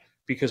phone,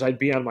 because I'd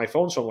be on my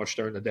phone so much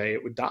during the day,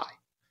 it would die.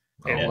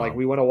 And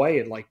we went away,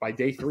 and like by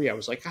day 3, I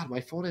was like, God,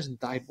 my phone hasn't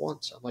died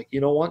once. I'm like, you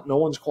know what? No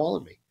one's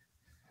calling me.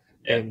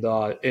 Yeah.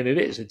 And it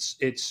is,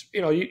 it's,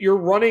 you're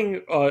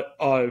running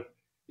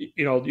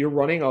you're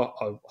running a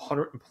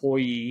 100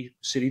 employee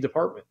city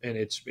department, and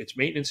it's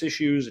maintenance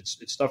issues.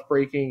 It's stuff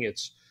breaking.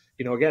 It's,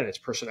 again, it's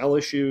personnel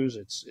issues.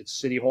 It's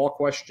city hall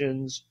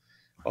questions,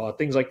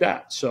 things like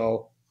that.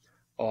 So,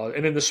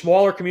 and in the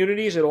smaller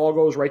communities, it all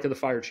goes right to the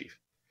fire chief.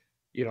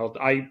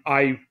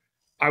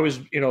 I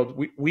was,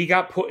 we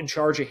got put in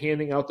charge of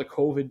handing out the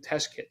COVID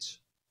test kits.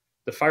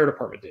 The fire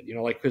department did,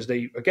 because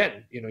they,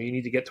 again, you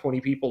need to get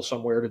 20 people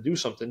somewhere to do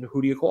something.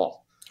 Who do you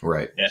call?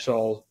 Right. Yeah.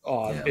 So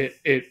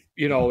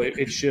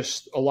it's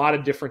just a lot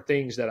of different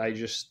things that I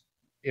just,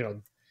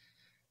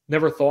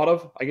 never thought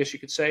of, I guess you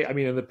could say. I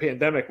mean, in the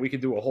pandemic, we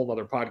could do a whole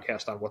nother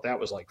podcast on what that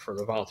was like for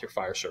the volunteer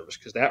fire service,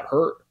 because that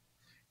hurt.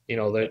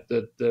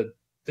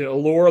 The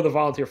allure of the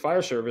volunteer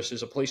fire service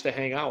is a place to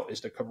hang out,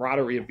 is the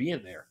camaraderie of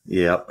being there.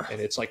 Yep.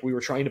 And it's like we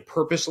were trying to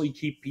purposely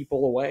keep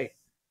people away.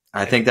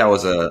 I think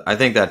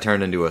that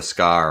turned into a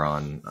scar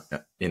on,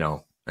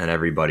 and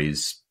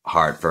everybody's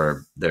heart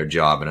for their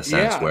job, in a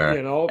sense, where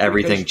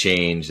everything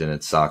changed and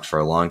it sucked for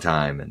a long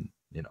time. And,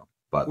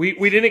 but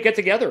we didn't get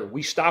together.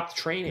 We stopped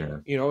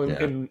training,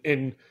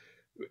 and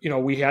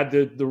we had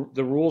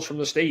the rules from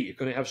the state. You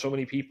couldn't have so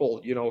many people,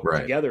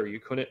 together.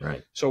 You couldn't.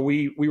 Right. So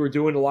we were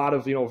doing a lot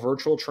of,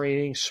 virtual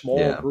training,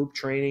 small group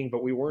training,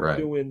 but we weren't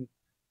doing,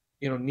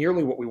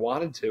 nearly what we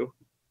wanted to.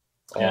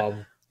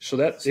 So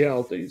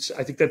that,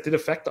 I think that did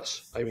affect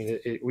us. I mean,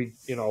 we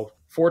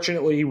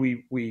fortunately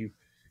we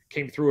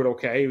came through it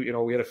okay.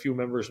 We had a few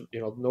members,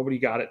 nobody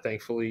got it,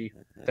 thankfully,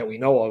 that we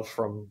know of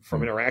from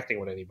interacting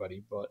with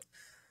anybody. But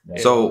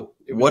so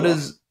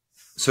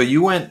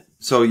you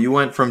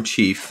went from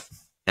chief,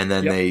 and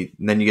then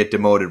then you get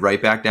demoted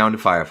right back down to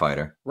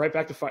firefighter. Right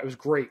back to fire. It was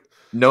great.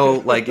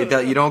 No,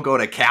 you don't go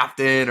to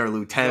captain or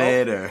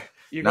lieutenant or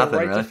you nothing, go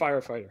right really? To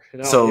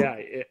firefighter.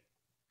 So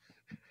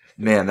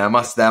man, that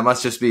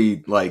must just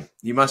be like,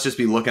 you must just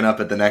be looking up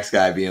at the next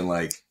guy being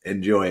like,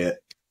 enjoy it.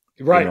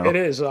 Right. It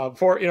is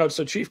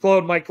so Chief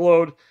Glode, Mike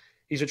Glode,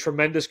 he's a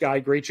tremendous guy,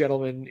 great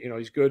gentleman.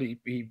 He's good.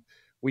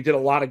 We did a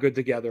lot of good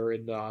together.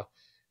 And,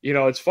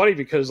 it's funny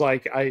because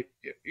like about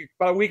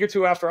a week or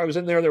two after I was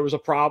in there was a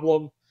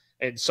problem,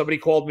 and somebody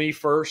called me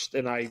first,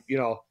 and I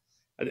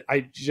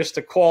just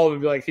to call him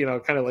and be like,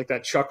 kind of like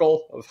that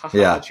chuckle of,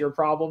 it's your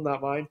problem,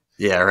 not mine.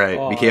 Yeah,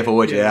 right. Be careful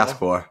what you ask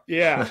for.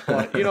 Yeah.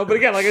 But, but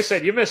again, like I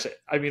said, you miss it.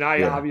 I mean,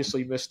 I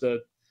obviously miss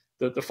the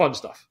fun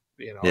stuff,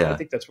 I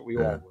think that's what we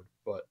all would,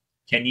 but.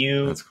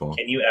 That's cool.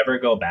 Can you ever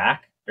go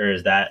back, or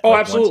is that? Oh,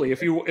 absolutely.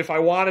 If I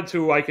wanted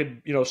to, I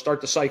could,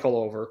 start the cycle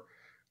over.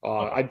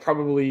 I'd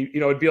probably,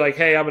 it'd be like,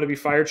 hey, I'm going to be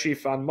fire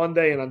chief on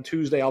Monday, and on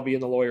Tuesday I'll be in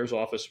the lawyer's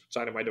office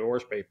signing my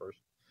divorce papers.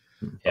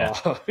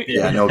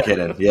 Yeah. No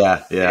kidding.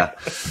 Yeah.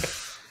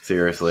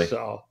 Seriously.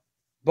 So,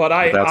 but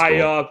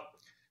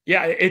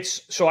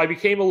so I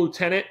became a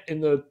lieutenant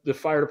in the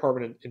fire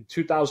department in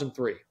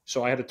 2003.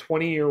 So I had a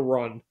 20-year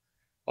run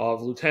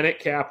of lieutenant,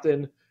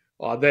 captain.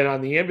 Then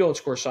on the ambulance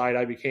corps side,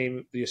 I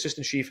became the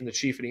assistant chief and the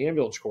chief of the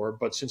ambulance corps.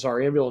 But since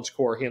our ambulance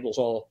corps handles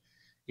all,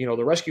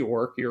 the rescue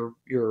work,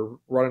 you're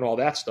running all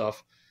that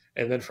stuff.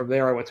 And then from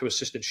there, I went to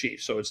assistant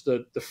chief. So it's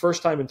the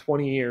first time in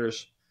 20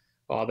 years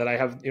that I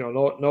have,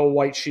 no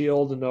white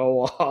shield,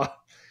 no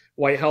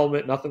white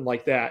helmet, nothing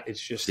like that. It's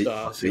just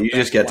so you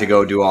just get to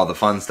go do all the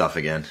fun stuff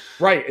again.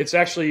 Right. It's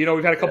actually,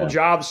 we've had a couple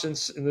jobs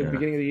since in the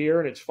beginning of the year,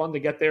 and it's fun to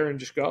get there and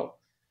just go.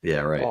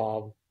 Yeah,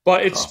 right.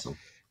 But it's awesome.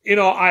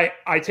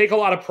 I take a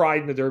lot of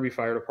pride in the Derby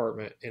Fire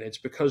Department, and it's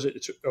because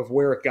it's of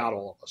where it got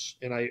all of us.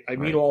 And I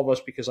mean all of us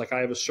because like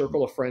I have a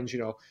circle of friends,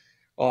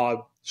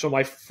 so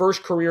my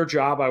first career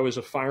job, I was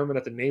a fireman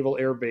at the Naval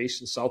Air Base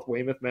in South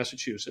Weymouth,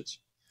 Massachusetts.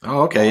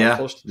 Oh, okay,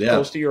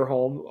 close to your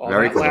home.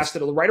 Very that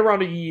lasted right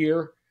around a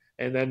year,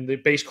 and then the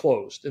base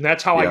closed. And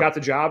that's how I got the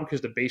job,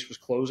 because the base was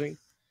closing.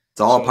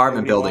 It's all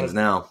apartment buildings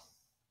now.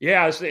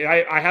 Yeah,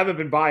 I haven't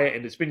been by it,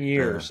 and it's been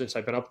years since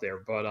I've been up there.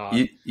 But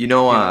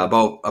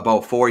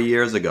about 4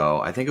 years ago,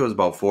 I think it was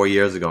about 4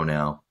 years ago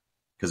now,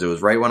 because it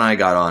was right when I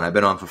got on. I've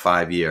been on for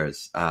 5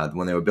 years.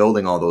 When they were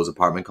building all those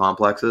apartment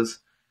complexes,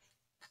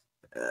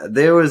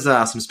 there was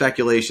some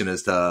speculation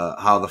as to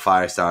how the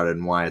fire started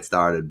and why it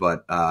started.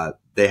 But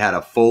they had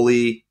a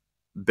fully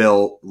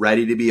built,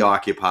 ready to be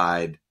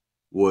occupied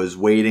was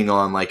waiting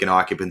on like an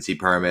occupancy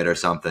permit or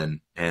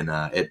something, and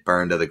it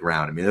burned to the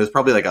ground. I mean, it was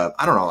probably like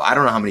I don't know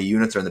how many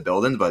units are in the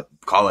building, but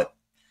call it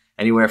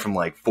anywhere from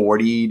like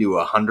 40 to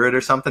 100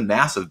 or something,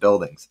 massive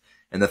buildings.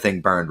 And the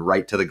thing burned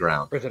right to the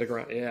ground. Right to the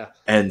ground, yeah.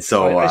 And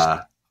so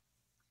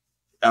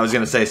I was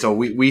going to say, so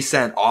we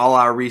sent all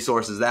our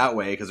resources that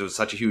way because it was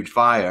such a huge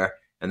fire.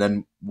 And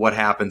then what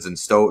happens in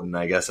Stoughton?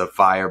 I guess a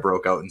fire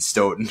broke out in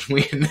Stoughton.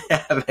 We didn't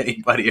have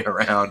anybody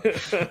around.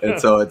 And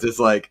so it's just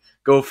like,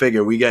 go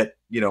figure. We get,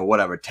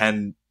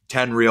 10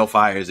 real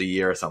fires a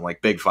year or something,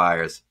 like big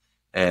fires.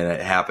 And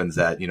it happens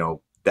that,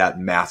 that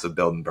massive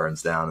building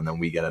burns down and then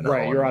we get another one.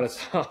 Right, you're out of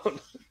town.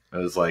 It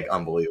was like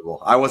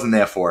unbelievable. I wasn't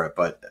there for it,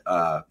 but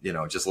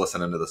just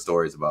listening to the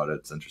stories about it,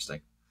 it's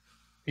interesting.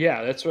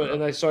 Yeah, that's what.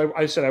 And I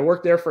said I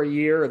worked there for a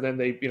year, and then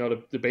they,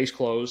 the base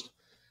closed,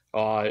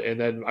 and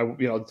then I,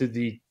 did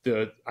the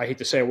I hate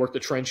to say I worked the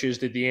trenches,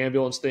 did the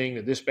ambulance thing,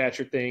 the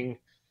dispatcher thing,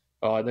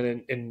 and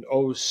then in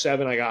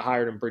 2007 I got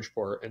hired in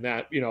Bridgeport, and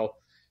that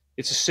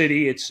it's a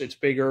city, it's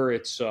bigger,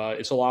 it's a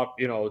lot,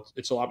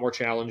 it's a lot more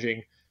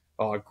challenging.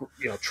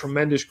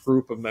 Tremendous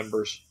group of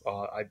members.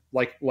 I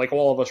like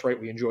all of us, right?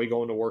 We enjoy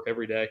going to work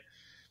every day,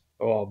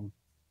 and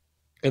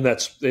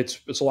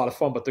it's a lot of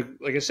fun. But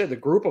like I said, the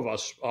group of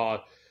us.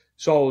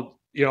 So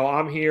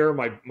I'm here.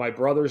 My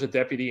brother's a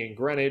deputy in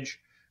Greenwich.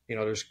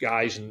 There's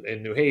guys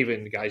in New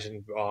Haven, guys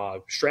in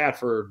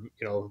Stratford.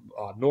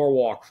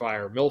 Norwalk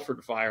Fire,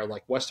 Milford Fire,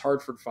 like West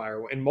Hartford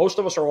Fire, and most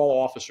of us are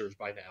all officers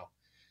by now.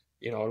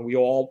 And we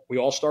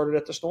all started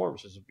at the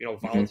Storms as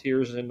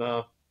volunteers in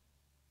our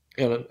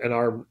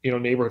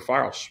neighborhood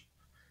firehouse.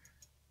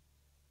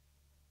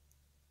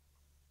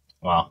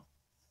 Wow.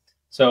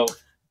 So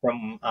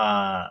from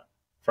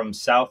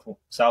South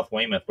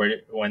Weymouth,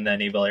 when the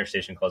Naval Air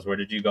Station closed, where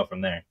did you go from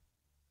there?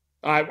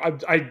 I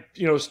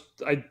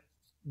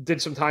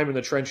did some time in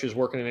the trenches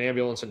working in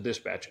ambulance and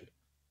dispatching.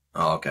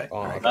 Oh, okay.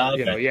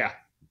 Okay. Yeah.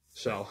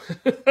 So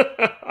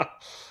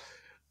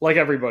like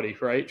everybody,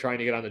 right? Trying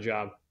to get on the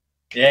job.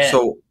 Yeah.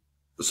 So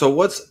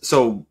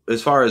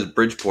as far as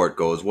Bridgeport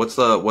goes, what's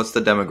the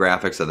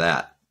demographics of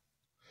that?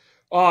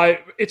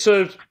 It's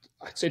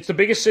the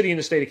biggest city in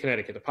the state of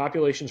Connecticut. The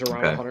population's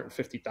around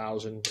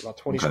 150,000, about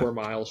 20 square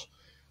miles.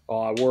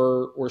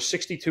 We're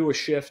 62 a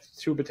shift,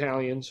 2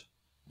 battalions.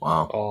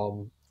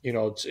 Wow.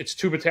 It's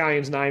 2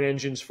 battalions, 9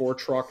 engines, 4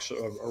 trucks,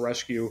 a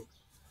rescue,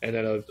 and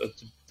then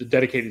the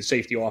dedicated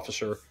safety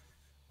officer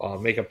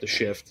make up the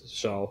shift.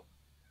 So,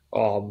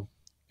 I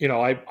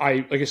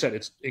like I said,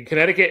 it's in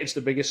Connecticut. It's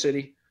the biggest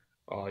city.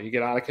 You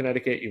get out of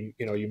Connecticut,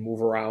 you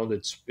move around.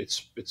 It's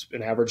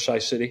an average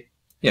size city.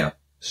 Yeah.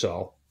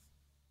 So,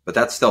 but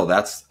that's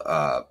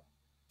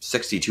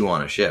 62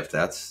 on a shift.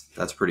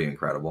 That's pretty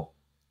incredible.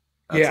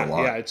 That's a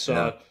lot. It's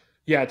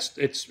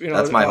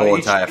that's my whole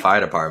entire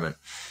fire department.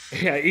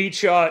 Yeah,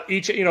 each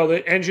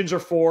the engines are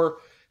 4.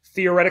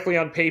 Theoretically,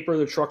 on paper,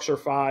 the trucks are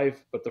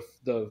 5, but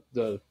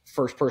the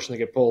first person to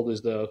get pulled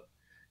is the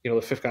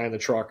 5th guy in the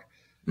truck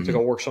to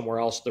go work somewhere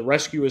else. The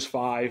rescue is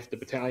 5. The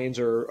battalions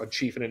are a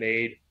chief and an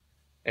aide,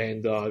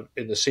 and I'm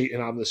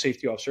the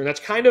safety officer. And that's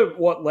kind of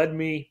what led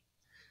me,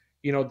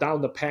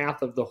 down the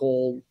path of the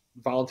whole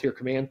volunteer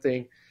command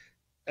thing.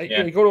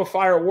 Yeah. You go to a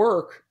fire at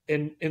work,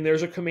 and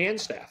there's a command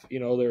staff.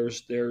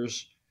 There's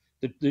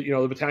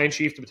the battalion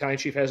chief. The battalion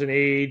chief has an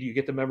aide. You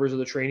get the members of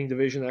the training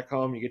division that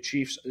come. You get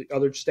chiefs,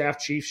 other staff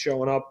chiefs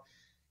showing up.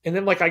 And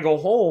then, like, I go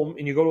home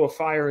and you go to a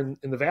fire in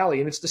the valley,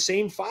 and it's the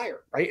same fire,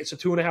 right? It's a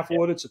 2.5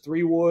 wood, it's a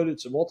 3 wood,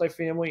 it's a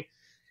multifamily.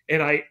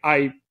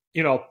 And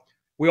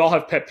we all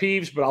have pet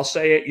peeves, but I'll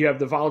say it. You have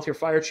the volunteer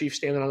fire chief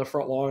standing on the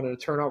front lawn in a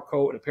turnout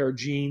coat and a pair of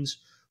jeans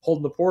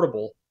holding the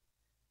portable.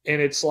 And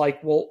it's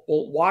like, well,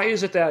 why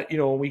is it that,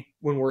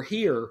 when we're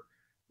here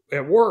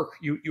at work,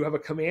 you have a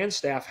command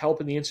staff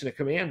helping the incident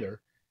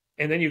commander,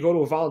 and then you go to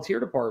a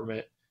volunteer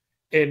department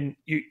and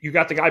you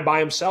got the guy by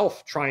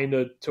himself trying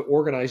to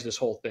organize this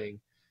whole thing.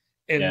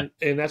 And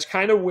that's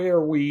kind of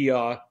where we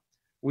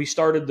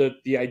started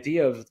the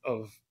idea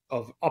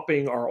of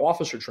upping our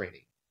officer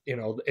training,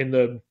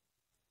 and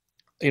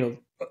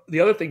the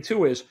other thing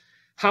too is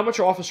how much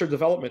officer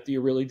development do you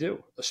really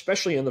do,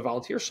 especially on the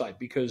volunteer side,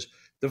 because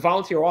the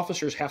volunteer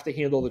officers have to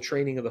handle the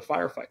training of the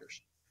firefighters.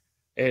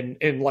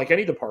 And like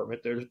any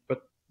department,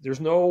 there's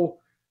no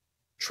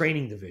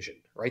training division,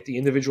 right? The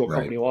individual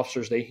company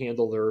officers, they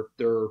handle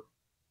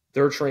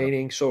their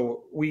training.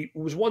 So it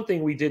was one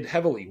thing we did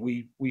heavily.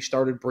 We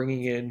started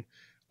bringing in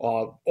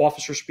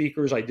officer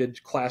speakers. I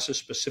did classes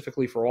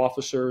specifically for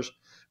officers.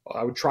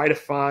 I would try to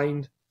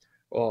find,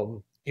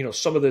 some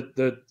of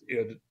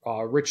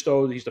Rich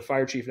Stowe, he's the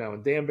fire chief now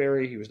in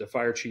Danbury. He was the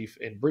fire chief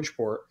in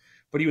Bridgeport,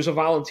 but he was a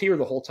volunteer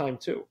the whole time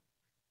too.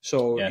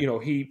 So,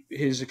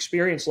 his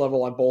experience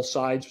level on both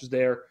sides was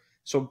there.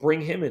 So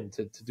bring him in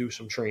to do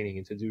some training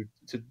and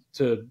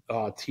to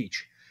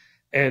teach.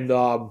 And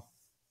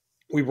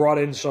we brought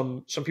in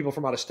some people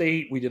from out of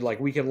state. We did like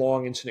weekend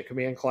long incident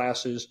command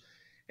classes.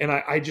 And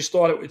I just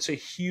thought it's a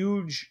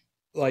huge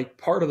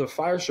part of the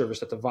fire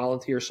service that the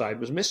volunteer side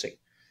was missing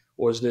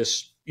was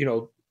this,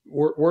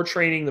 we're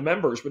training the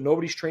members, but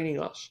nobody's training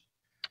us.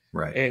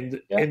 Right.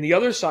 And the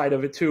other side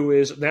of it too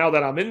is now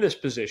that I'm in this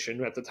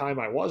position, at the time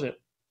I wasn't,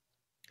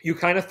 you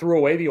kind of threw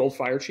away the old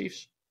fire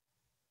chiefs.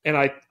 And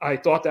I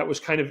thought that was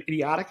kind of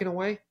idiotic in a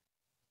way.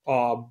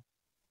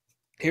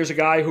 Here's a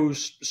guy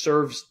who's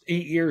served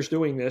 8 years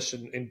doing this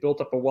and built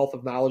up a wealth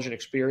of knowledge and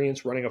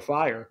experience running a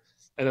fire.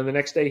 And then the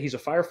next day he's a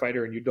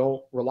firefighter and you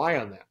don't rely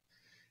on that.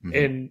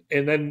 Mm-hmm.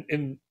 And then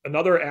in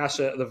another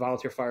asset of the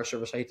volunteer fire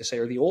service, I hate to say,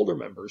 are the older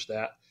members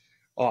that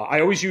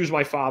I always use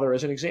my father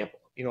as an example.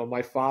 You know,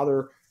 my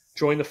father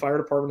joined the fire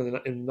department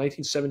in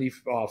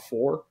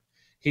 1974.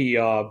 He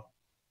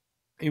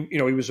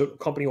was a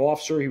company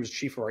officer. He was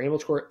chief of our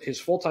ambulance corps. His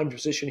full-time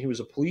position, he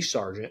was a police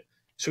sergeant.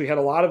 So he had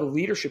a lot of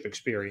leadership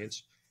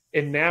experience.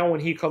 And now when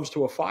he comes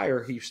to a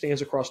fire, he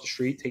stands across the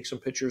street, takes some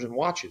pictures and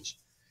watches.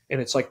 And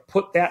it's like,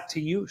 put that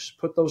to use,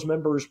 put those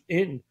members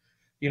in,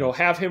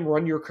 have him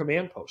run your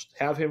command post,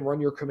 have him run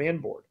your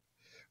command board,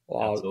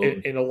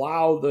 and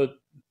allow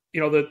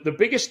the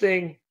biggest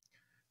thing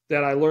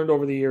that I learned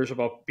over the years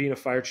about being a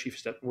fire chief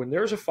is that when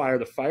there's a fire,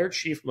 the fire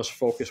chief must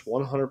focus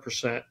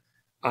 100%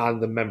 on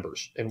the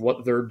members and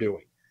what they're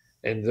doing.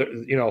 And,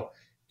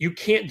 you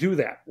can't do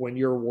that when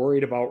you're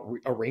worried about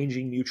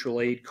arranging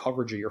mutual aid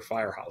coverage of your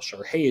firehouse,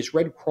 or, hey, is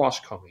Red Cross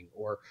coming?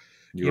 Or,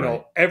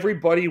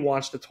 everybody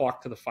wants to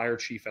talk to the fire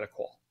chief at a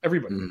call.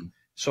 Everybody. Mm-hmm.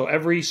 So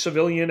every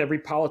civilian, every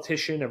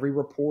politician, every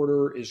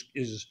reporter is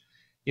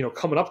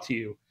coming up to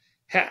you.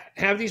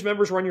 Have these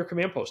members run your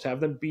command post. Have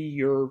them be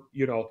your,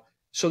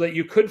 so that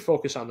you could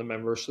focus on the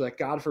members, so that,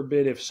 God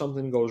forbid, if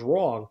something goes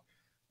wrong,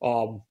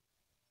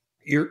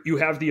 you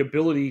have the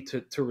ability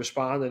to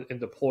respond and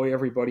deploy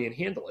everybody and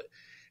handle it.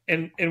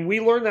 And we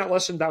learned that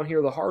lesson down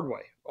here the hard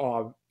way.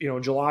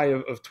 In July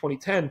of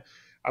 2010,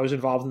 I was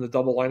involved in the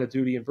double line of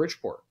duty in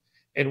Bridgeport.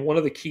 And one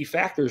of the key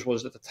factors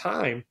was, at the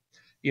time,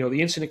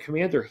 the incident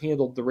commander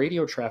handled the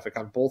radio traffic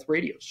on both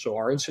radios. So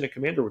our incident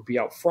commander would be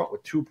out front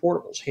with 2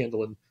 portables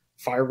handling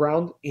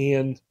fireground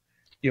and,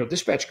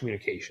 dispatch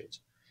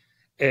communications.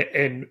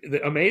 And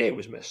a Mayday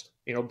was missed,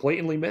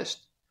 blatantly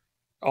missed.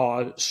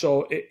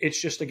 So it's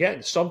just,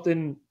 again,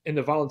 something in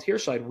the volunteer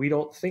side we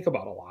don't think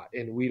about a lot.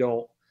 And we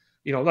don't,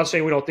 I'm not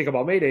saying we don't think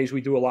about Maydays.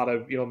 We do a lot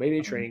of,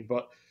 Mayday training,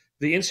 but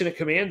the incident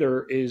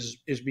commander is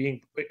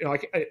being,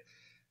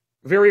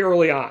 very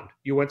early on,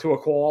 you went to a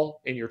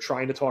call and you're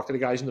trying to talk to the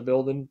guys in the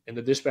building, and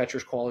the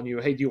dispatcher's calling you,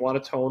 hey, do you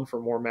want to tone for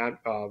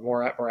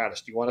more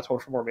apparatus? Do you want to tone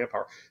for more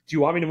manpower? Do you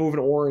want me to move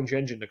an orange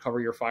engine to cover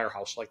your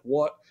firehouse? Like,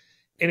 what?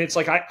 And it's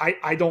like,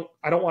 I don't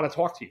want to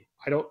talk to you.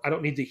 I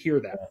don't need to hear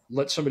that.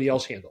 Let somebody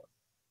else handle it.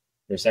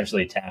 They're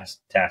essentially task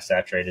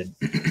saturated.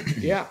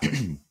 Yeah.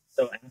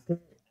 So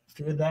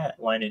after that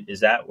line,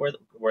 is that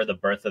where the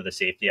birth of the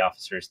safety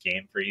officers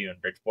came for you in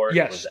Bridgeport?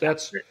 Yes,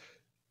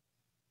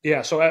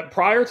 yeah. So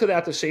prior to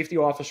that, the safety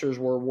officers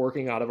were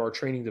working out of our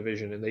training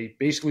division, and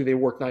they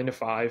worked 9 to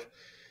 5,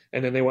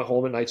 and then they went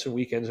home at nights and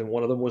weekends. And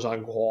one of them was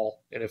on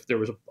call, and if there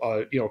was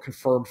a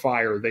confirmed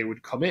fire, they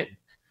would come in.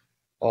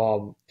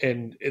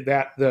 And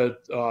that the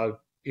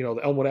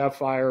Elmwood Ave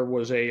fire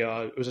was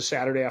it was a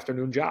Saturday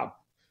afternoon job.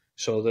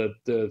 So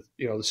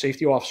the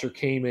safety officer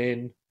came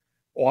in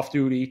off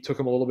duty, took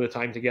him a little bit of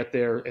time to get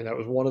there, and that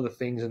was one of the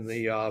things in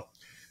the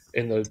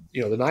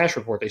NIOSH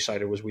report they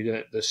cited was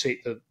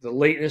the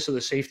lateness of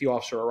the safety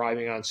officer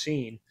arriving on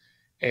scene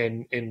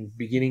and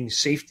beginning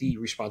safety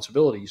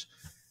responsibilities.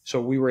 So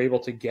we were able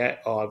to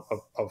get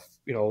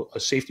a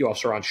safety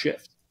officer on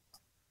shift.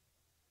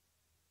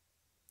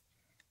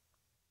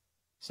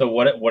 So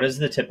what is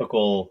the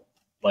typical,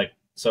 like,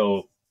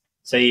 so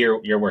say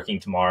you're working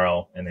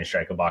tomorrow and they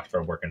strike a box for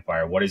a working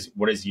fire. What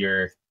is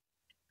your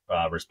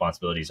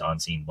responsibilities on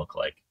scene look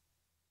like?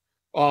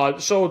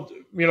 So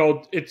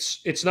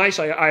it's nice.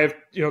 I have,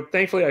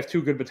 thankfully I have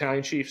 2 good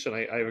battalion chiefs, and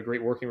I have a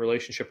great working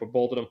relationship with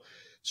both of them.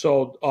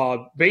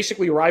 So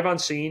basically, arrive on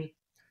scene,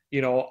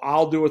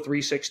 I'll do a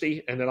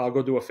 360, and then I'll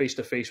go do a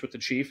face-to-face with the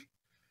chief.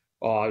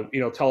 Tell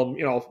them,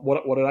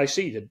 what did I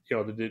see? Did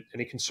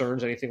any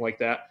concerns, anything like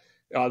that?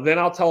 Then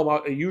I'll tell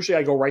them. Usually,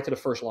 I go right to the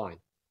first line.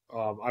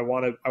 I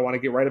want to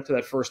get right up to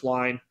that first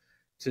line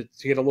to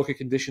get a look at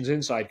conditions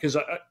inside, because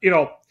a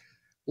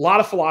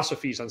lot of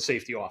philosophies on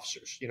safety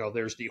officers.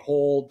 There's the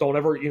whole don't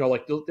ever,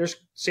 there's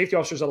safety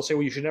officers that'll say,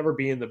 well, you should never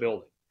be in the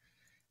building.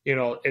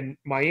 And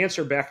my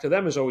answer back to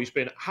them has always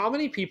been, how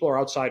many people are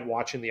outside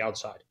watching the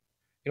outside?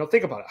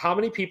 Think about it. How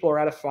many people are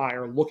at a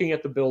fire looking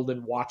at the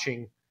building,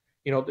 watching,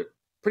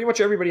 pretty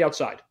much everybody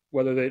outside,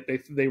 whether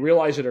they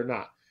realize it or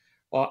not.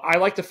 I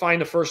like to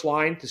find the first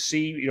line to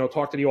see,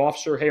 talk to the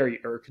officer. Hey,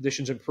 are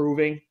conditions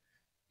improving?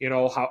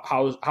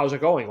 How's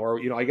it going? Or,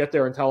 I get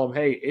there and tell them,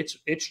 hey,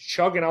 it's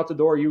chugging out the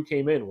door you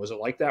came in. Was it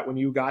like that when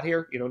you got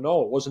here?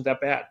 No, it wasn't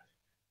that bad.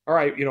 All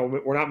right.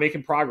 We're not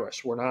making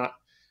progress. We're not.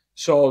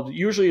 So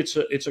usually it's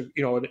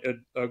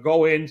a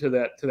go into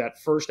that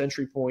first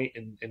entry point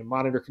and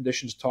monitor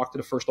conditions, talk to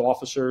the first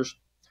officers,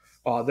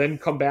 then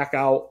come back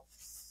out.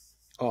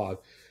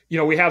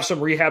 We have some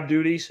rehab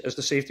duties as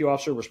the safety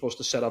officer. We're supposed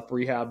to set up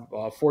rehab.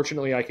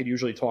 Fortunately, I could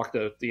usually talk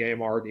to the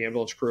AMR, the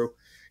ambulance crew.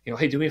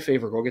 Hey, do me a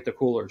favor, go get the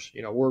coolers.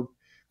 We're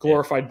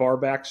glorified bar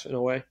backs in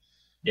a way.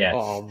 Yeah.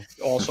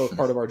 Also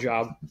part of our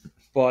job.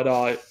 But,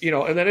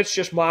 and then it's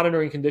just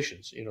monitoring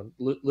conditions,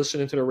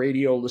 listening to the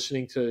radio,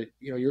 listening to,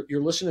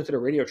 you're listening to the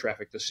radio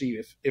traffic to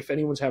see if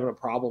anyone's having a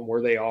problem,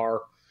 where they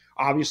are.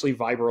 Obviously,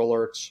 Viber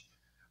alerts,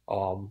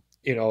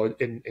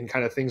 and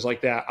kind of things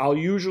like that. I'll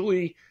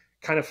usually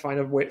kind of find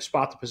a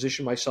spot to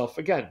position myself,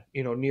 again,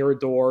 near a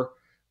door.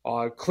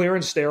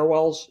 Clearing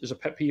stairwells is a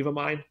pet peeve of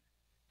mine.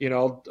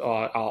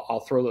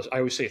 I'll throw this. I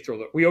always say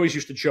we always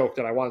used to joke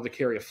that I wanted to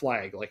carry a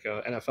flag like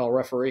an NFL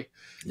referee,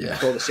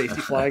 throw the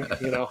safety flag,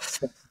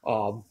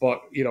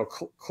 but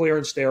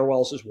clearing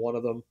stairwells is one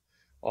of them.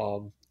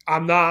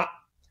 I'm not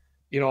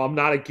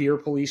a gear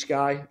police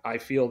guy. I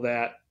feel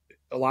that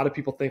a lot of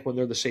people think when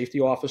they're the safety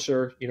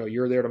officer,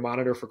 you're there to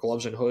monitor for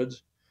gloves and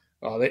hoods.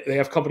 They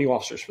have company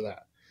officers for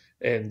that.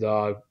 And,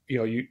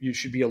 you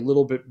should be a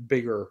little bit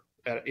bigger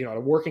at a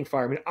working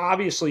fire. I mean,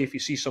 obviously, if you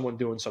see someone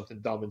doing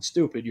something dumb and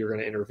stupid, you're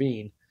going to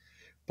intervene.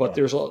 But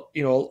there's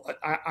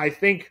I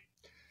think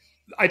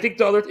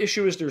the other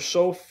issue is there's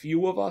so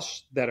few of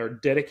us that are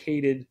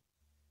dedicated,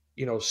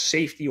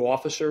 safety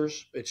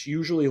officers. It's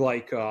usually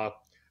like,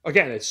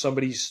 again, it's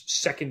somebody's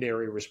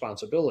secondary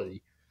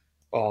responsibility.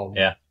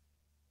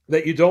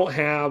 That you don't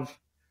have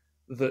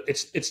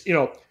it's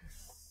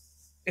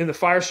in the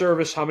fire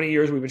service, how many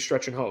years we've been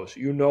stretching hose?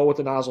 What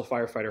the nozzle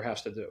firefighter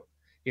has to do.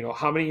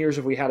 How many years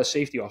have we had a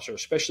safety officer,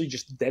 especially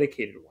just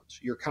dedicated ones?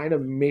 You're kind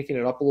of making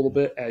it up a little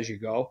bit as you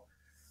go.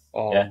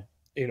 And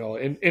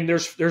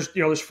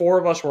there's four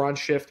of us. We're on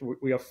shift.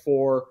 We have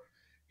four,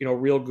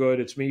 real good.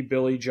 It's me,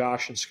 Billy,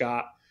 Josh, and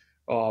Scott.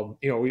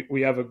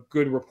 We have a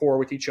good rapport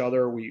with each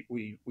other.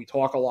 We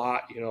talk a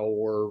lot.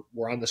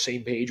 We're on the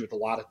same page with a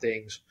lot of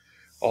things.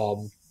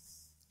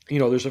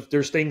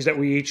 There's things that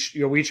we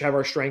each have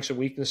our strengths and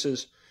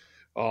weaknesses.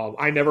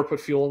 I never put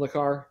fuel in the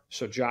car,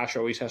 so Josh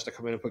always has to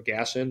come in and put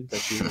gas in.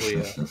 That's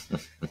usually,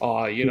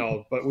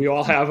 but we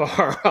all have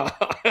our.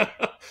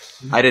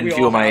 I didn't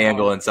fuel my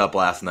ambulance up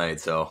last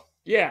night, so.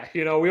 Yeah,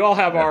 we all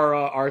have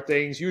our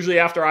things. Usually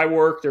after I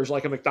work, there's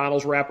like a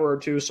McDonald's wrapper or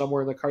two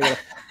somewhere in the car to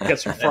get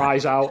some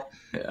fries out.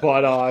 Yeah.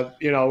 But,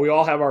 we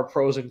all have our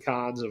pros and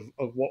cons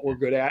of what we're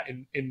good at.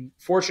 And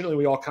fortunately,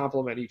 we all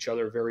complement each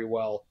other very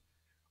well.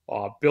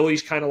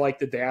 Billy's kind of like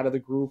the dad of the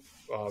group.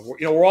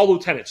 We're all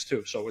lieutenants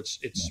too. So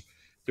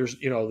there's,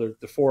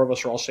 the four of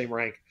us are all same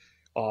rank.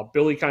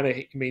 Billy kind of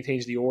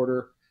maintains the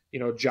order.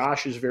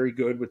 Josh is very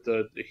good with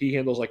he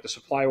handles like the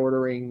supply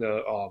ordering,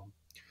 the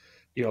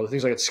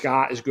things like that.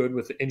 Scott is good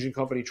with the engine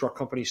company, truck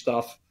company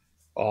stuff.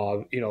 We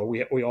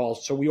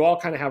all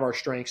kind of have our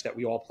strengths that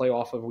we all play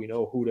off of. We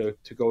know who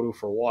to go to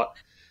for what.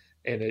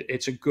 And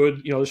it's a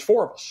good, there's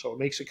four of us. So it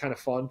makes it kind of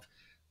fun.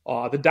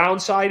 The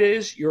downside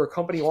is you're a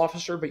company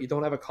officer, but you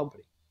don't have a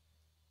company.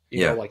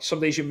 Like some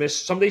days you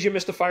miss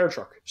the fire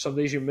truck. Some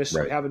days you miss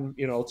having,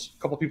 it's a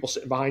couple people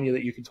sitting behind you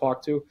that you can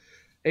talk to.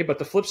 Hey, but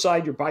the flip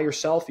side, you're by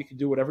yourself. You can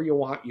do whatever you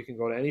want. You can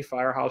go to any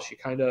firehouse. You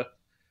kind of,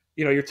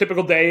 your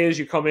typical day is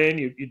you come in,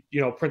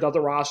 you print out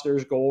the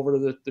rosters, go over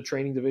to the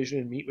training division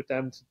and meet with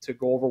them to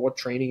go over what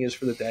training is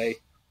for the day,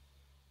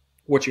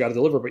 what you got to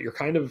deliver. But you're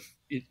kind of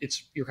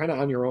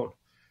on your own.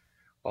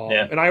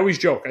 And I always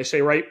joke. I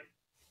say,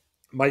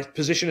 my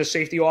position as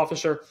safety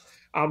officer,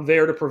 I'm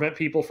there to prevent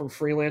people from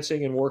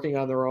freelancing and working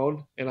on their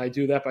own, and I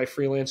do that by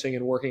freelancing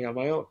and working on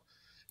my own.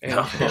 And,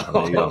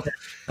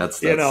 that's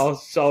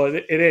so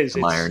it is.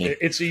 Irony.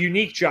 It's a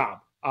unique job.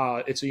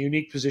 It's a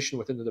unique position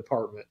within the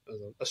department,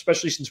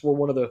 especially since we're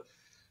one of the,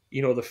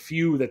 the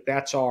few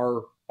that's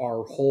our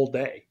whole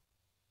day.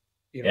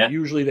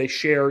 Usually they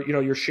share.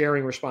 You're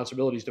sharing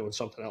responsibilities doing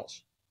something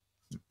else.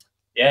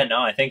 Yeah,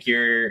 no, I think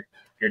you're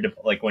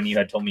like when you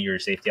had told me you were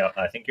safety,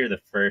 I think you're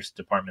the first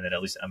department that,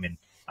 at least, I mean,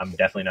 I'm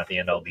definitely not the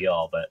end all be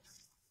all, but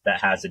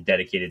that has a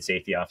dedicated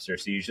safety officer.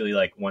 So usually,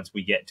 like, once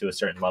we get to a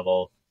certain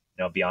level,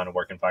 beyond a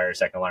working fire,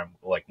 second alarm,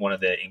 like one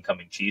of the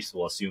incoming chiefs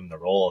will assume the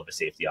role of a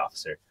safety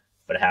officer,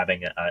 but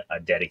having a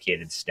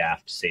dedicated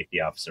staffed safety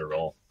officer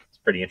role, it's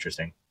pretty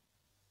interesting.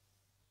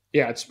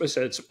 Yeah,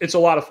 it's a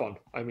lot of fun.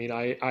 I mean,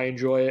 I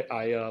enjoy it.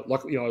 I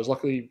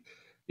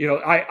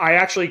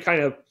actually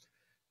kind of,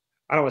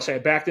 I don't want to say I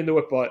backed into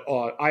it, but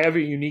I have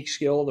a unique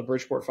skill in the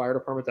Bridgeport Fire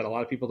Department that a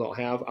lot of people don't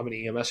have. I'm an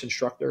EMS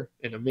instructor,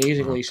 and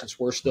amazingly, since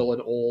we're still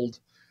an old,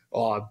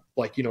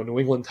 New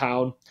England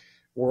town,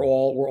 we're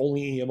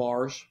only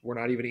EMRs. We're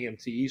not even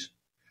EMTs.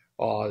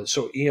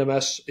 So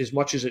EMS, as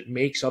much as it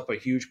makes up a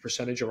huge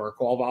percentage of our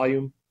call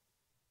volume,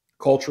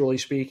 culturally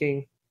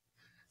speaking,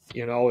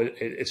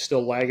 it's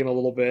still lagging a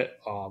little bit.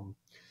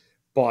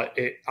 But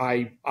it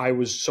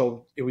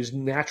was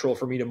natural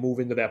for me to move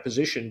into that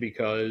position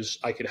because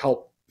I could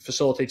help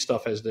facilitate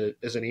stuff as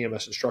an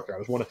EMS instructor. I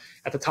was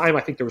at the time,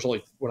 I think there was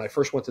only, when I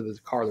first went to the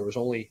car, there was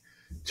only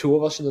two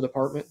of us in the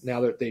department.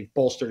 Now that they've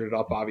bolstered it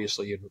up,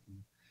 obviously.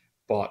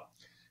 But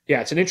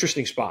yeah, it's an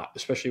interesting spot,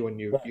 especially when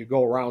you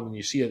go around and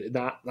you see it.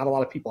 Not a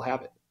lot of people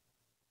have it.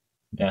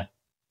 Yeah.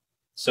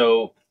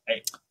 So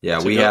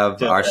we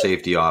have our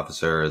safety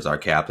officer as our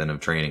captain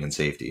of training and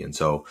safety. And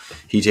so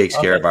he takes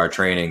care of our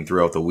training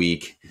throughout the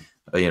week,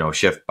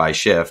 shift by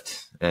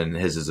shift. And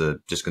his is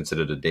just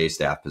considered a day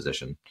staff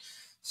position.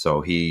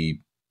 So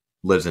he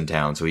lives in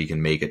town, so he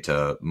can make it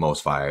to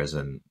most fires,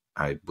 and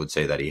I would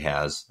say that he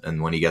has.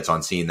 And when he gets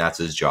on scene, that's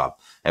his job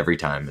every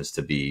time, is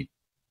to be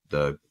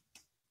the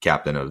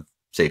captain of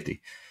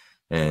safety.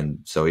 And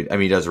so,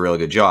 he does a really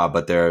good job,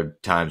 but there are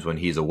times when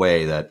he's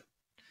away that,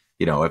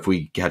 if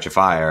we catch a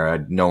fire, I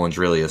don't know if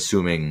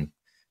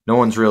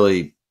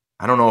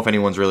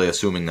anyone's really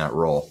assuming that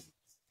role.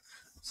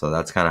 So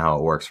that's kind of how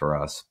it works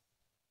for us.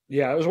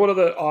 Yeah, it was one of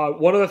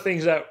the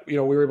things that we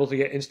were able to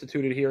get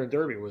instituted here in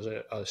Derby was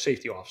a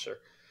safety officer,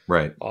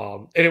 right?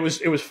 And it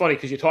was funny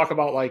because you talk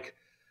about like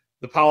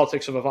the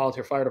politics of a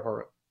volunteer fire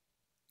department.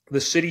 The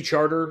city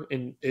charter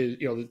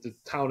the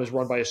town is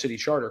run by a city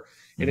charter,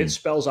 and it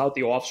spells out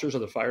the officers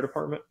of the fire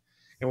department.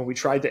 And when we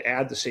tried to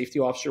add the safety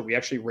officer, we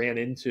actually ran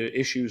into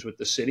issues with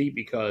the city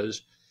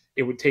because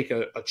it would take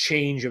a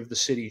change of the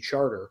city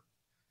charter.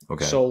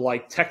 Okay. So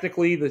like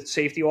technically the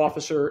safety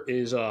officer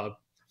is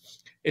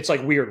it's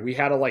like weird. We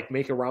had to like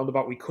make a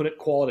roundabout. We couldn't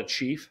call it a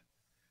chief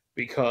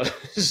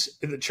because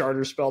the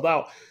charter spelled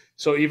out.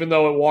 So even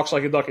though it walks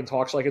like a duck and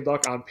talks like a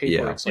duck on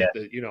paper, it's like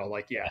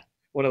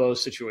one of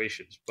those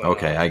situations. But,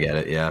 okay, I get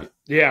it. Yeah.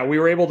 Yeah, we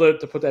were able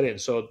to put that in.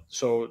 So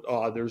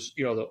there's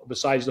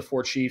besides the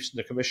 4 chiefs and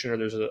the commissioner,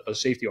 there's a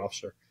safety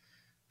officer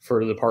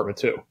for the department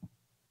too.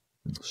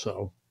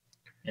 So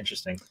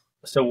interesting.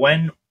 So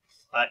when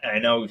I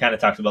know we kind of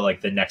talked about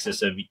like the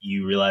nexus of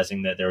you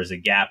realizing that there was a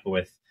gap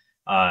with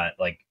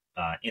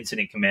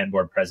incident command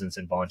board presence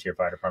in volunteer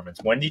fire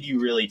departments. When did you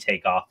really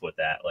take off with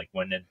that? Like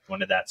when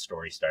did that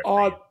story start?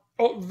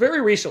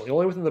 Very recently,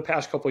 only within the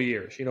past couple of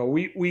years.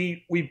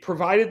 We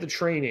provided the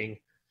training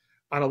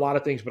on a lot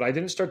of things, but I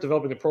didn't start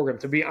developing the program.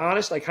 To be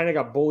honest, I kind of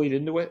got bullied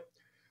into it.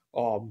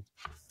 One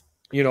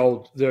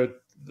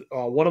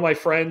of my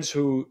friends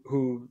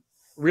who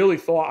really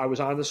thought I was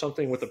onto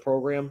something with the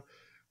program.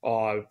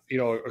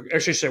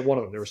 Actually, say one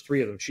of them. There was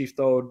 3 of them: Chief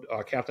Thode,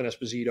 Captain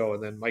Esposito,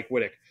 and then Mike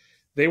Whittick.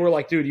 They were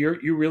like, "Dude,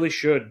 you really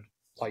should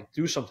like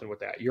do something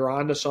with that. You're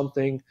onto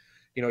something.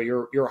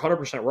 You're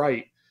 100%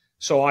 right."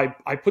 So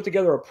I put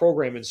together a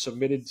program and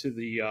submitted to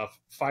the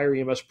Fire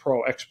EMS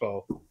Pro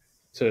Expo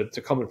to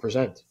come and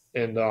present.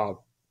 And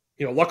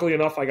luckily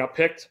enough, I got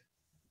picked.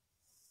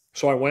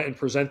 So I went and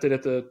presented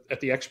at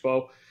the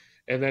expo,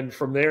 and then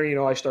from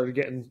there, I started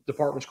getting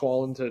departments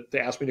calling to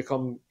ask me to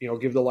come,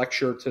 give the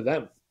lecture to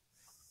them.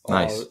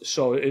 Nice.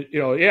 So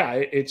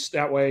it's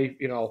that way.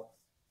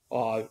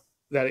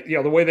 That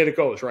the way that it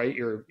goes, right?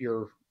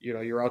 You're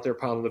out there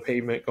pounding the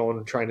pavement, going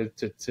and trying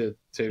to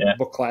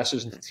book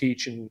classes and to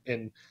teach,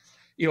 and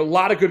a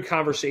lot of good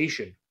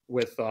conversation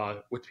with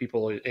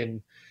people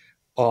in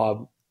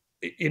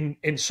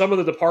some of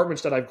the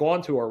departments that I've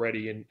gone to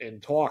already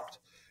and talked,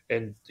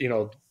 and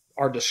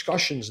our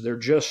discussions, they're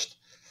just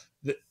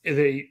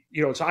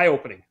it's eye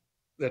opening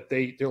that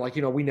they're like,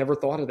 we never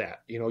thought of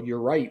that.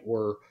 You're right.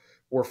 We're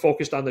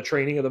focused on the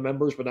training of the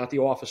members, but not the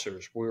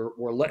officers. We're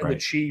letting the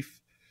chief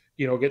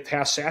get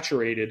task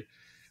saturated,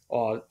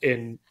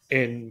 and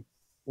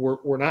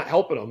we're not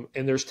helping them.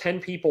 And there's 10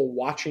 people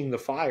watching the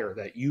fire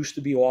that used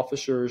to be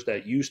officers,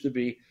 that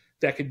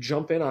could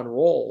jump in on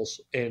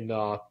roles and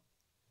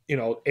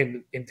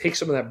and take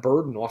some of that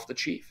burden off the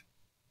chief.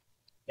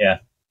 Yeah.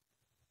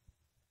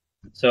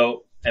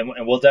 So,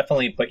 and we'll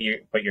definitely put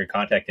your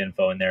contact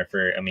info in there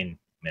for. I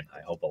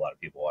hope a lot of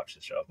people watch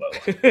the show, but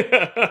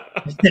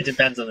it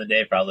depends on the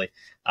day, probably.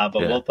 But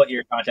we'll put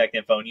your contact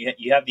info, and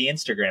you have the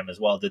Instagram as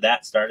well. Did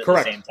that start at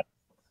Correct. the same time?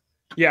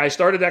 Yeah, I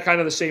started that kind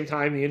of the same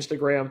time, the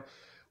Instagram.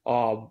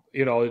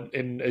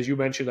 And as you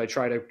mentioned, I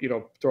try to,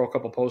 throw a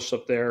couple posts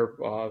up there,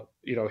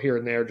 here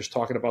and there, just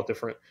talking about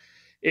different.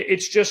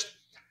 It's just,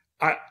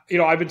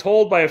 I've been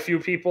told by a few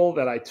people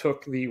that I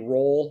took the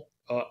role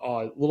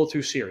a little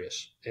too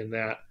serious, in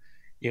that,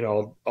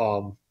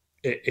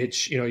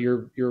 it's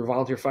you're a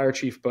volunteer fire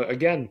chief, but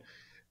again,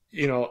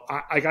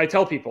 I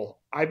tell people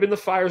I've been to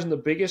fires in the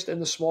biggest and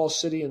the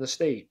smallest city in the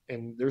state,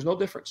 and there's no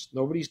difference.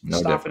 Nobody's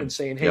stopping and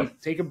saying, "Hey,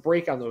 take a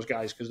break on those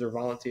guys," because they're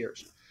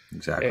volunteers.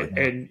 Exactly.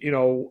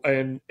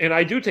 And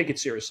I do take it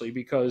seriously,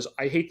 because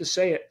I hate to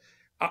say it,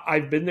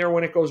 I've been there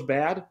when it goes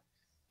bad,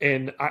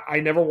 and I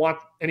never want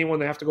anyone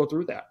to have to go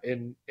through that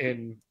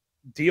and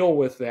deal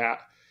with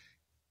that.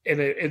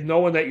 And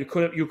knowing that you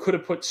could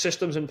have put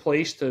systems in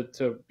place to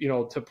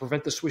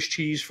prevent the Swiss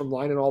cheese from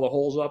lining all the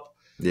holes up.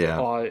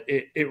 Yeah.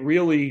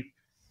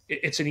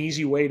 It's an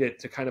easy way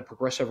to kind of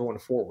progress everyone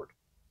forward.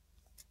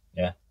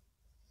 Yeah.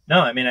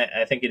 No,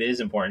 I think it is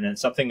important, and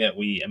something that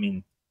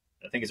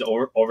I think it's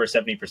over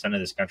 70% of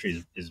this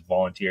country is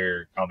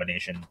volunteer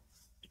combination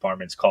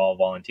departments call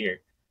volunteer.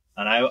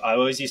 And I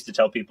always used to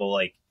tell people,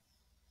 like,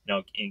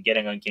 in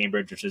getting on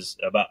Cambridge, which is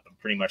about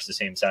pretty much the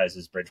same size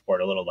as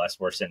Bridgeport, a little less,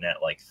 we're sitting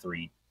at like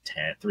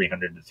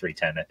 300 to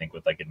 310, I think,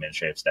 with like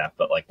administrative staff,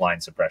 but like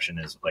line suppression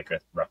is like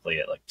roughly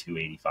at like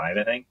 285,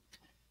 I think.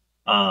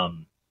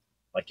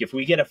 Like if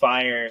we get a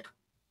fire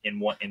in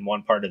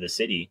one part of the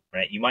city,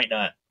 right, you might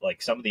not,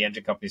 like some of the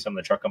engine companies, some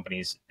of the truck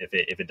companies, if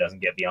it doesn't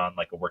get beyond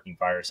like a working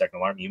fire or second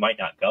alarm, you might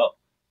not go.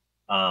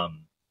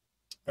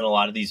 in a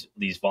lot of these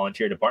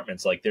volunteer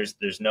departments, like there's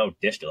no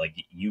district,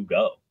 like you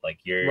go, like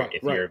you're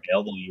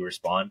available, you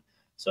respond.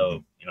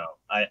 So,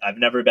 I've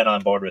never been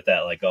on board with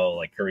that, like, oh,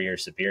 like career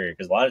superior.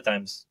 Because a lot of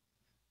times,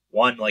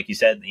 one, like you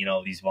said,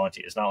 these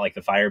volunteers, it's not like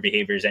the fire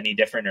behavior is any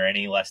different or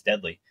any less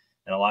deadly.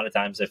 And a lot of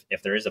times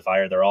if there is a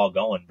fire, they're all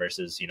going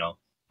versus,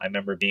 I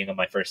remember being on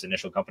my first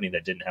initial company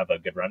that didn't have a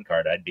good run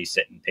card. I'd be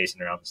sitting,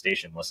 pacing around the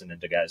station, listening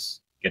to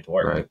guys get to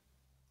work. Right.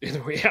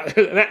 Yeah.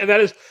 And that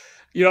is,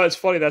 it's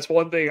funny. That's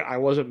one thing I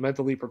wasn't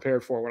mentally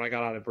prepared for when I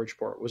got out of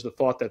Bridgeport, was the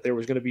thought that there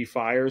was going to be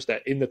fires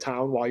that in the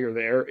town while you're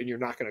there and you're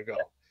not going to go.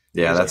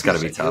 Yeah, that's got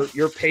to be tough.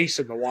 You're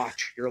pacing the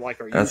watch. You're like,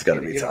 that's got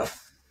to be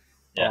tough.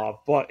 Yeah.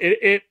 But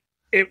it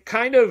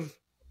kind of,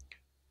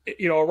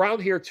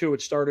 around here too,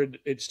 it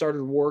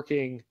started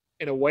working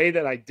in a way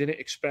that I didn't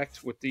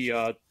expect with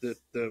the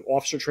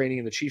officer training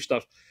and the chief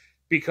stuff,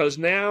 because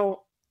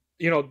now,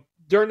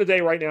 during the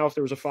day right now, if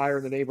there was a fire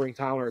in the neighboring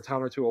town or a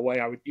town or two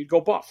away, you'd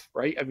go buff,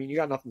 right? I mean, you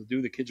got nothing to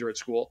do. The kids are at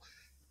school.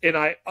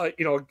 And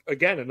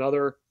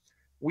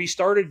we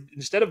started,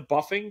 instead of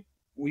buffing,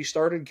 we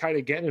started kind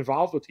of getting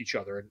involved with each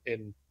other.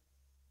 And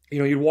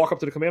you'd walk up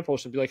to the command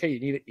post and be like, hey,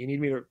 you need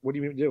me to, what do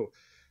you need me to do?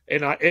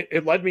 And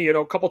it led me,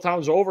 a couple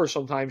towns over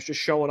sometimes, just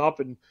showing up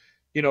and,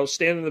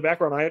 standing in the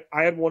background.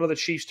 I had one of the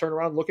chiefs turn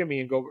around, look at me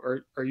and go,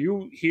 are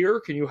you here?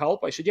 Can you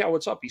help? I said, yeah,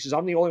 what's up? He says,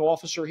 I'm the only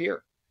officer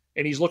here.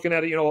 And he's looking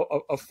at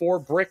a 4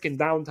 brick in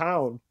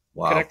downtown,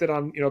 connected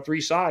on,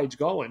 3 sides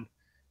going.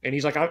 And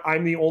he's like,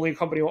 I'm the only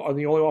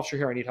officer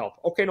here. I need help.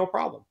 Okay, no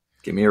problem.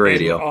 Give me a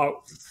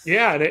radio.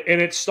 And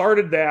it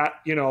started that,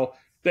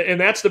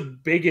 and that's the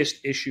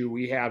biggest issue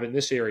we have in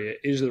this area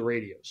is the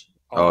radios.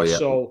 Yeah.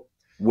 So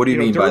what do you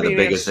mean by the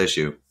biggest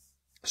issue?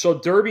 So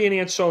Derby and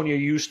Ansonia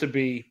used to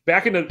be,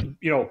 back in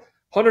the,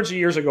 hundreds of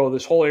years ago,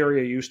 this whole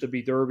area used to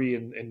be Derby,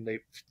 and the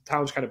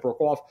towns kind of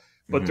broke off.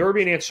 But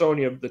Derby and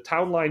Ansonia, the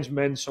town lines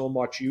mend so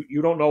much,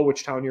 you don't know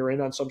which town you're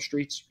in on some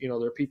streets. There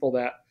are people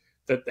that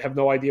have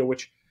no idea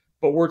which,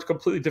 but we're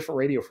completely different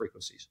radio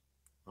frequencies.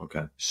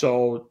 Okay.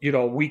 So,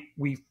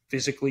 we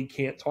physically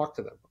can't talk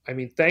to them. I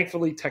mean,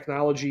 thankfully,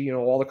 technology,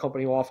 all the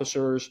company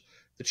officers,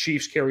 the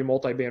chiefs carry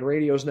multi-band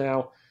radios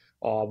now.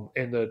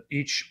 And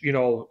each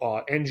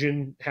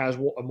engine has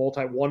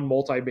one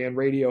multi-band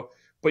radio,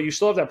 but you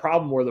still have that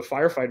problem where the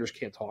firefighters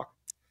can't talk.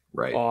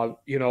 Right.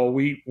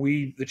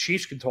 The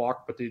chiefs can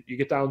talk, but you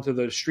get down to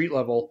the street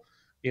level,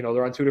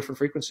 they're on 2 different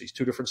frequencies,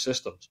 2 different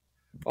systems.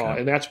 Okay.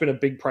 And that's been a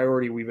big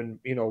priority. We've been,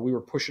 we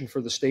were pushing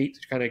for the state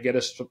to kind of get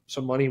us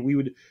some money. We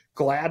would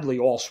gladly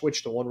all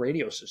switch to one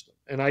radio system.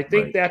 And I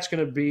think that's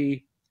going to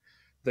be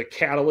the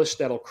catalyst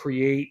that'll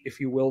create, if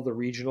you will, the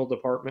regional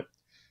department.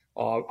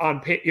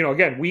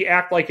 Again, we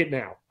act like it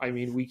now. I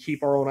mean, we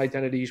keep our own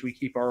identities, we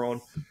keep our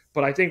own,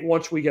 but I think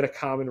once we get a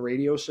common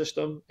radio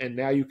system, and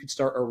now you can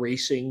start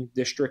erasing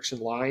districts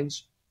and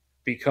lines,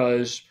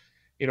 because,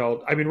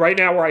 right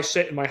now where I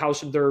sit in my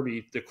house in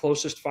Derby, the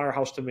closest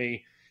firehouse to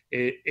me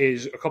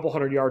is a couple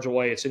hundred yards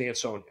away. It's in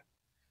Ansonia.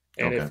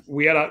 And if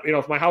we had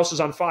if my house is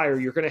on fire,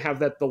 you're going to have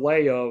that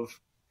delay of,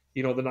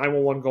 the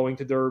 911 going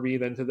to Derby,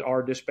 then to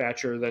our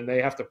dispatcher, then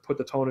they have to put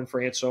the tone in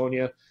for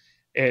Ansonia.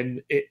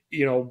 And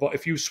but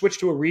if you switch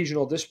to a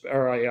regional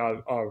or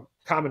a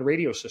common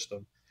radio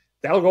system,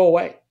 that'll go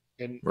away.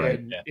 And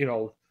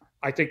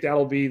I think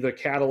that'll be the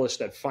catalyst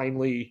that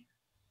finally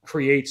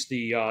creates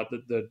the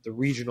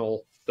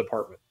regional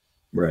department.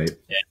 Right.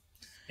 Yeah.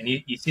 And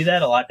you see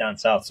that a lot down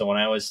south. So when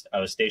I was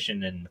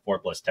stationed in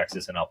Fort Bliss,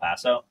 Texas, in El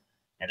Paso,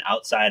 and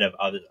outside of,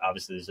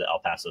 obviously there's the El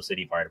Paso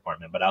City Fire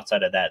Department, but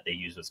outside of that, they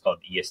use what's called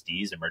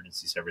ESDs,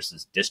 Emergency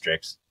Services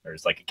Districts, or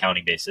it's like a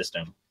county-based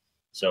system.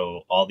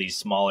 So all these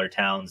smaller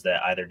towns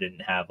that either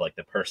didn't have like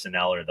the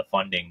personnel or the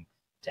funding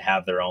to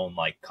have their own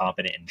like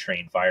competent and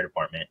trained fire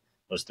department,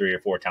 those 3 or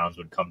 4 towns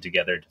would come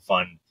together to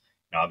fund,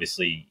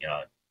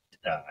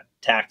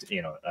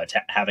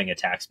 having a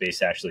tax base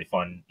to actually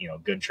fund,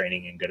 good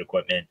training and good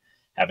equipment,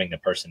 having the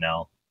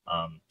personnel.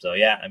 And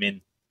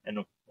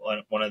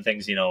one of the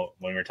things, when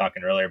we were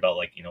talking earlier about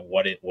like,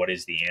 what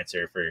is the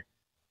answer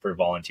for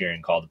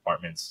volunteering call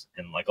departments?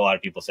 And like a lot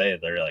of people say,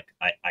 they're like,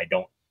 I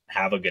don't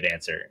have a good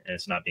answer, and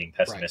it's not being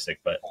pessimistic,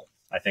 but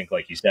I think,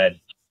 like you said,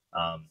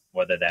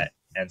 whether that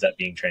ends up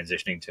being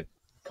transitioning to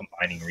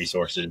combining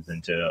resources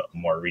into a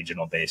more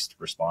regional based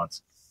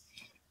response.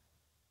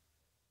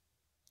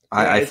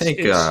 I think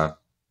go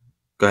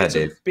ahead,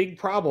 Dave. It's a big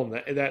problem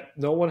that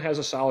no one has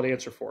a solid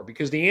answer for,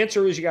 because the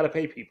answer is you got to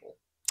pay people.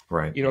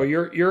 Right.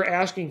 You're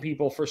asking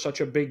people for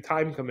such a big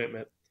time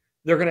commitment.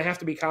 They're going to have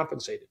to be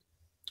compensated.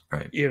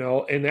 Right.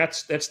 And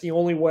that's the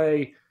only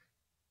way.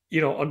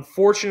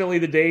 Unfortunately,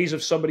 the days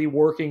of somebody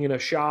working in a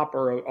shop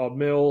or a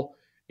mill,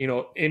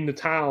 in the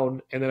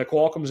town, and then a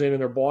call comes in and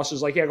their boss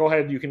is like, yeah, go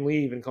ahead, you can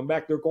leave and come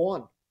back, they're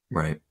gone.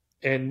 Right.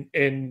 And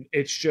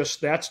it's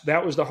just,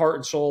 that was the heart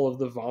and soul of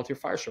the volunteer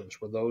fire service,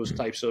 were those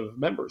types of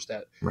members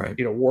that,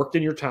 worked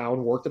in your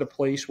town, worked at a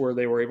place where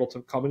they were able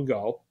to come and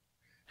go.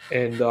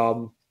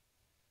 And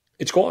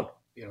it's gone.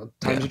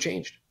 Times have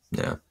changed.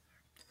 Yeah.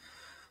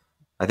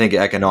 I think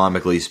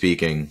economically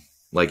speaking,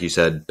 like you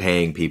said,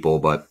 paying people,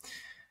 but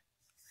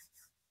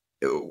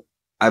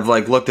I've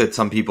like looked at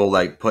some people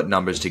like put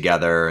numbers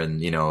together,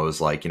 and it was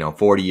like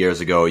 40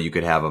 years ago you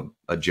could have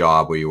a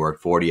job where you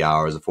work 40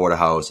 hours, afford a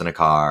house and a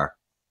car,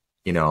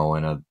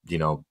 and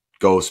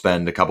go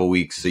spend a couple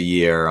weeks a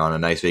year on a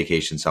nice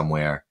vacation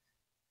somewhere.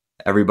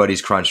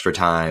 Everybody's crunched for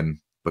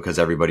time because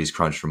everybody's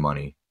crunched for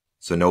money.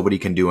 So nobody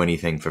can do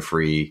anything for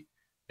free.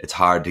 It's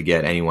hard to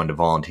get anyone to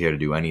volunteer to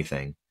do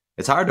anything.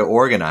 It's hard to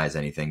organize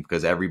anything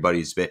because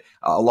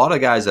a lot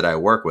of guys that I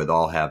work with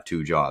all have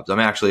 2 jobs. I'm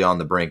actually on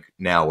the brink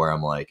now where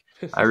I'm like,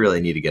 I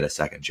really need to get a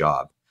second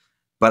job.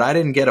 But I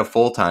didn't get a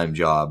full-time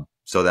job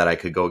so that I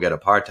could go get a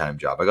part-time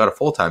job. I got a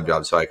full-time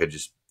job so I could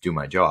just do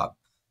my job,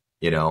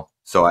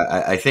 So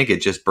I think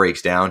it just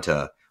breaks down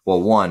to,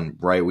 well, one,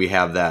 right, we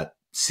have that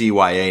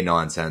CYA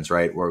nonsense,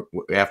 right?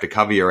 We have to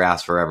cover your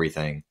ass for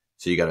everything.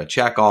 So you got to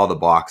check all the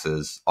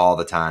boxes all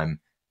the time,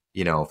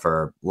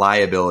 for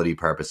liability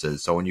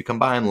purposes. So when you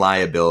combine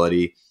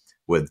liability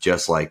with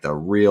just like the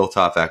real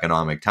tough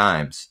economic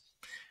times,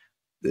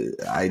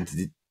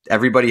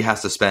 everybody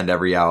has to spend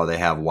every hour they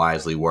have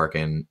wisely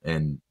working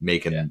and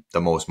making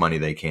the most money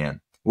they can,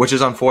 which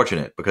is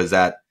unfortunate because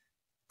that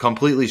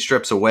completely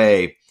strips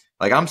away.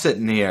 Like I'm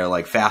sitting here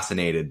like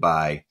fascinated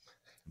by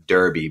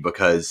Derby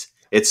because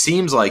it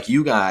seems like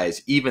you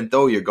guys, even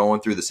though you're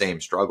going through the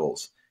same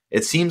struggles,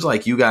 it seems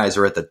like you guys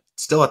are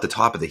still at the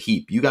top of the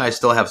heap. You guys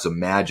still have some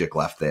magic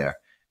left there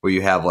where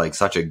you have like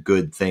such a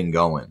good thing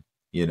going,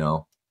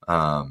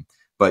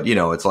 but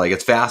it's like,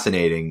 it's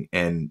fascinating.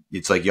 And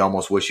it's like, you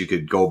almost wish you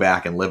could go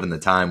back and live in the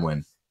time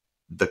when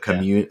the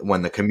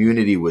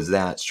community was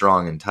that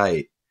strong and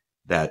tight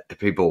that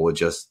people were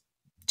just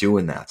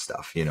doing that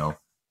stuff,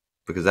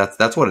 because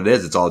that's what it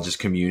is. It's all just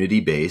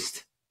community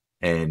based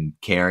and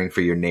caring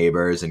for your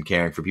neighbors and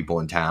caring for people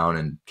in town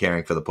and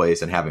caring for the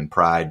place and having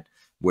pride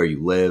where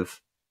you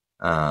live.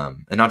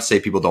 And not to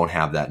say people don't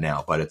have that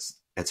now, but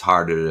it's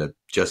harder to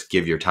just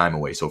give your time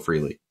away so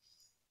freely,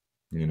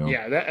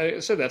 Yeah.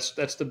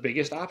 That's the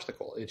biggest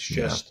obstacle. It's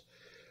just,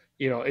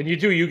 and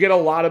you get a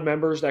lot of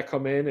members that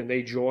come in and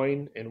they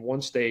join. And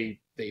once they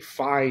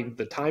find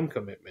the time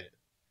commitment,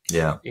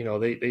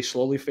 they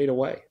slowly fade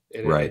away.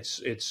 And right.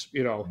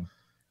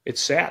 It's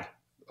sad.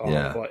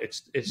 But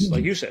it's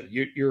like you said,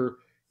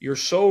 you're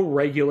so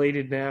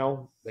regulated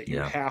now that you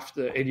have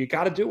to, and you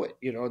got to do it,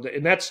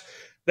 and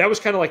that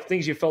was kind of like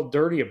things you felt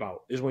dirty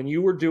about is when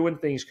you were doing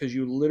things because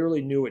you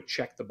literally knew it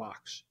checked the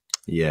box.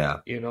 Yeah.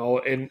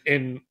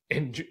 And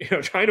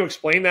trying to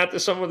explain that to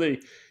some of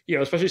the,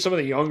 especially some of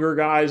the younger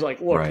guys, like,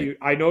 look, right.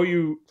 I know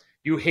you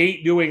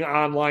hate doing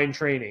online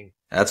training.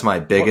 That's my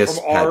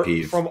biggest pet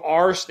peeve. From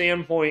our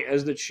standpoint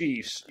as the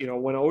Chiefs,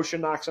 when OSHA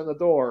knocks on the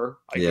door,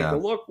 I go,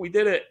 look, we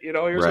did it.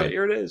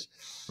 Here it is.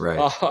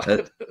 Right.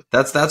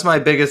 That's my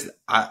biggest.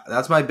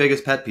 That's my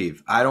biggest pet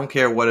peeve. I don't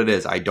care what it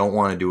is. I don't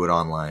want to do it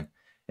online.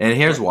 And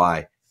here's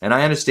why. And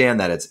I understand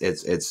that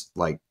it's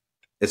like,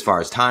 as far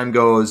as time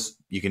goes,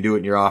 you can do it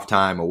in your off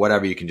time or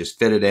whatever. You can just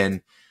fit it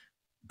in.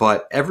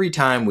 But every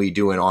time we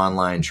do an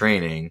online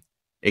training,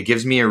 it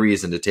gives me a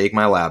reason to take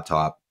my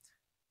laptop,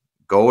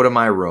 go to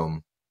my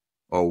room,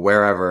 or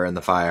wherever in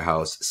the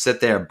firehouse,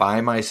 sit there by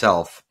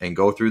myself and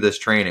go through this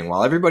training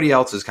while everybody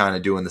else is kind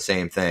of doing the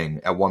same thing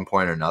at one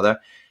point or another.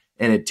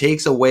 And it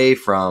takes away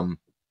from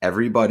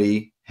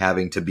everybody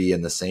having to be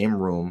in the same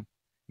room,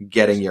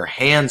 getting your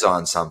hands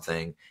on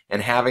something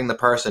and having the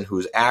person who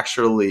is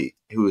actually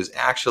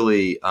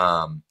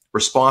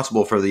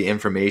responsible for the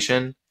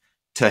information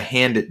to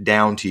hand it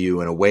down to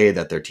you in a way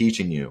that they're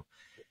teaching you.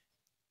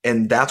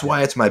 And that's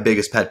why it's my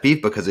biggest pet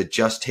peeve, because it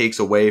just takes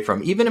away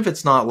from, even if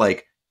it's not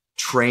like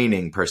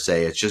training per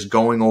se, it's just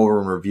going over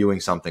and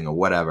reviewing something or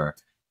whatever.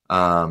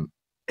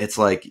 It's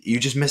like you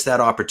just miss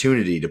that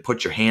opportunity to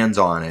put your hands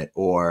on it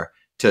or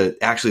to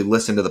actually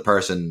listen to the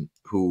person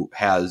who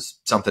has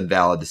something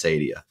valid to say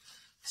to you.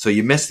 So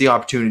you miss the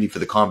opportunity for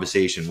the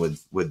conversation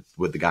with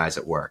the guys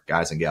at work,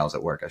 guys and gals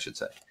at work, I should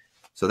say.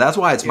 So that's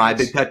why it's my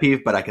big pet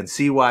peeve, but I can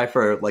see why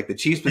for like the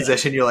Chiefs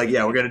position, you're like,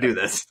 yeah, we're going to do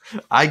this.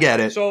 I get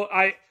it. So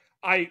I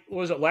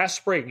was it last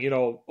spring,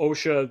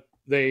 OSHA,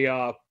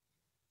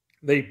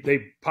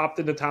 they popped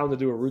into town to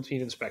do a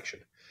routine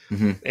inspection.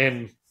 Mm-hmm.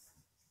 And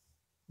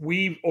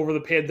over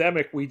the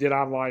pandemic, we did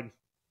a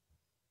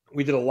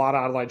lot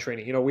of online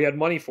training. We had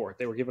money for it.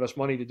 They were giving us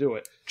money to do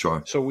it.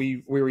 Sure. So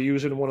we were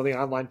using one of the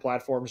online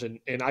platforms, and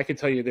I can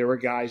tell you there were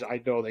guys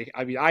I know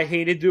I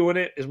hated doing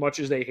it as much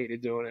as they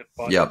hated doing it.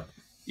 But yep.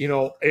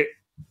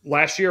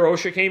 Last year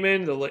OSHA came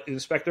in, the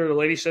inspector, the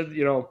lady said,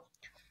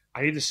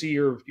 I need to see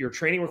your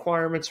training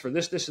requirements for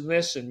this, this, and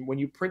this. And when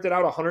you printed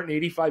out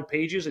 185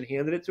 pages and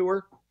handed it to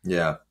her,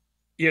 yeah,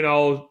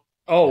 and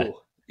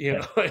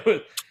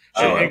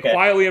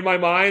quietly in my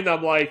mind,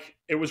 I'm like,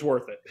 it was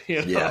worth it.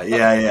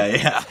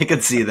 Yeah. I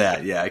can see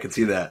that. Yeah, I can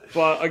see that.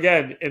 But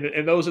again,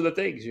 and those are the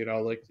things,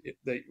 like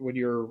when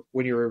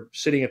you're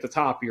sitting at the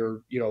top,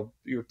 your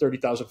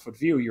 30,000 foot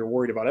view, you're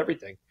worried about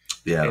everything.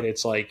 Yeah, and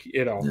it's like,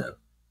 yeah,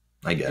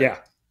 I get it.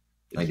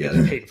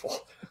 It's painful.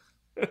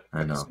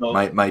 I know.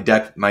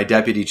 My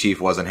deputy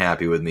chief wasn't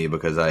happy with me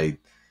because I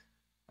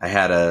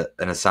had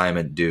an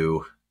assignment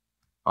due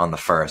on the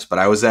 1st, but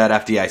I was at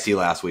FDIC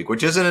last week,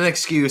 which isn't an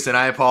excuse, and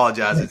I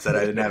apologize and said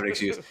I didn't have an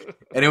excuse.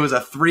 And it was a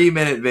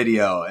 3-minute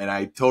video, and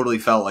I totally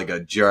felt like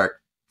a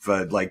jerk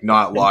for like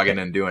not logging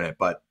and doing it.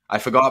 But I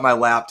forgot my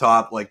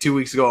laptop like 2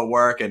 weeks ago at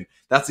work, and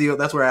that's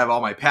where I have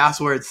all my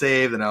passwords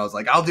saved. And I was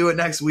like, I'll do it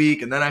next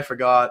week, and then I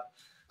forgot.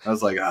 I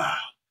was like,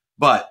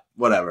 but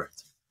whatever.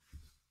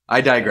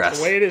 I digress. That's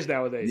the way it is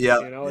nowadays. Yeah,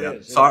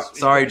 it is.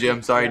 Sorry,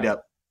 Jim. Sorry,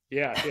 Depp.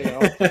 Yeah,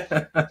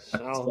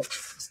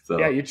 so,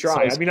 yeah, you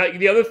try. I mean,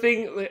 the other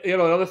thing,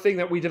 another thing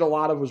that we did a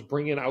lot of was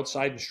bring in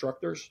outside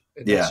instructors.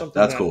 And that's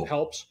something that cool.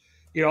 Helps.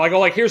 I go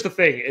like, here's the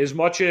thing: as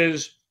much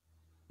as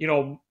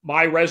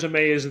my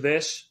resume is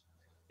this,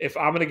 if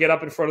I'm going to get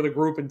up in front of the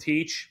group and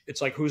teach,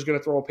 it's like, who's going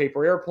to throw a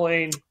paper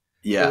airplane?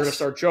 Yes. We're going to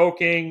start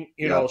joking.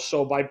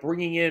 So by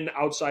bringing in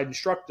outside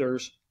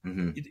instructors,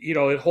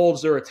 it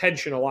holds their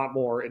attention a lot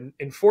more.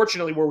 And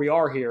fortunately, where we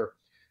are here,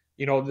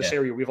 in this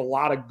area, we have a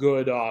lot of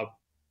good.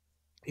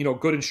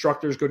 Good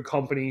instructors, good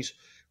companies,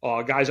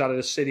 guys out of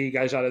the city,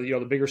 guys out of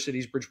the bigger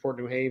cities, Bridgeport,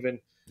 New Haven,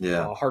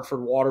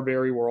 Hartford,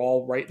 Waterbury. We're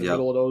all right in the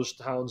middle of those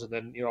towns. And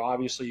then,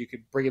 obviously you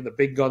could bring in the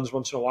big guns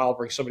once in a while,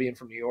 bring somebody in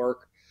from New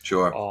York.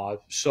 Sure.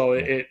 So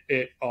a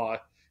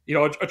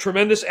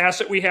tremendous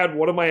asset we had.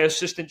 One of my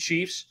assistant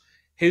chiefs,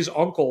 his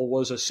uncle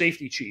was a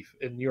safety chief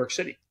in New York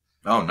City.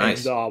 Oh,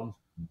 nice. And,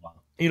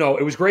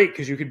 it was great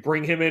because you could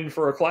bring him in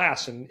for a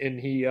class and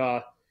he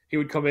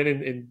would come in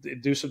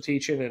and do some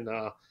teaching and,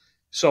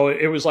 so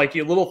it was like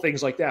little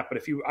things like that.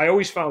 But I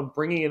always found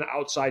bringing in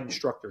outside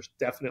instructors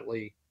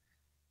definitely,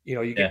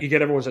 you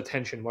get everyone's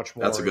attention much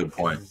more. That's a good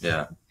point.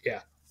 Yeah.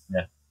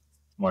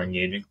 More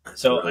engaging.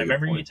 So really I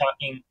remember you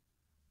talking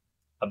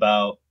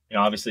about,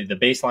 obviously the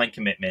baseline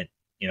commitment,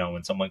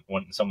 when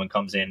someone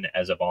comes in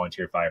as a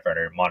volunteer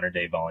firefighter, modern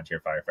day volunteer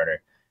firefighter,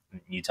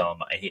 you tell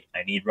them,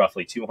 I need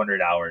roughly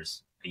 200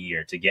 hours a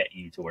year to get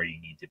you to where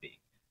you need to be.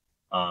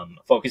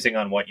 Focusing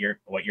on what you're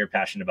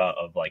passionate about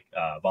of like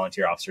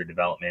volunteer officer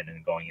development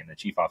and going in the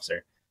chief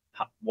officer,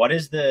 what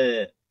is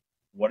the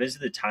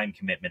time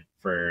commitment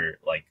for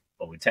like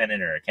a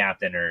lieutenant or a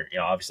captain or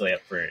obviously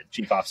for a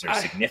chief officer is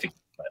significant.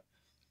 But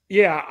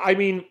yeah, I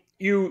mean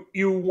you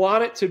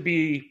want it to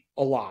be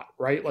a lot,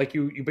 right? Like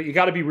but you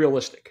got to be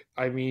realistic.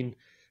 I mean,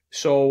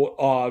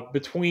 so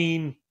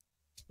between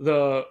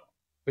the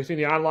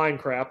online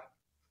crap,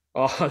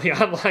 the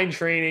online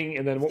training,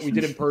 and then what we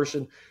did in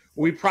person.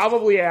 We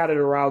probably added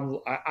around,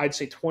 I'd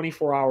say,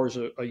 24 hours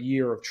a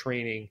year of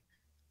training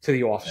to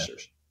the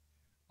officers.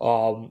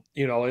 And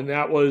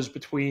that was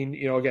between,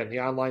 again,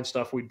 the online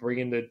stuff. We'd bring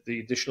in the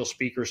additional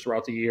speakers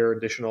throughout the year,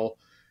 additional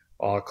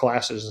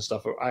classes and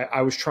stuff.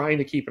 I was trying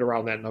to keep it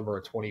around that number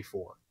of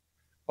 24.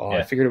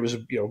 I figured it was a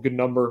good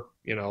number,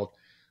 and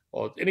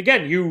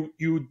again,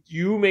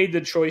 you made the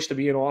choice to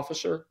be an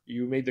officer.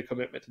 You made the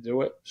commitment to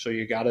do it, so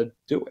you got to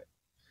do it.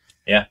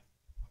 Yeah.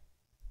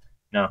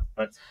 No,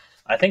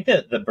 I think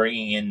that the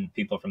bringing in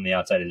people from the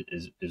outside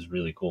is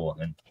really cool,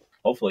 and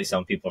hopefully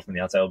some people from the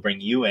outside will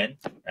bring you in,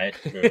 right?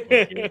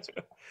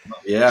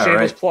 Yeah,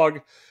 shameless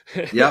plug.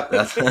 Yep,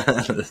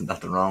 there's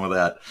nothing wrong with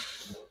that.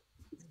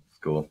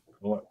 Cool.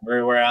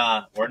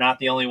 We're not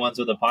the only ones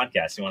with a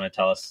podcast. You want to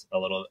tell us a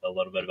little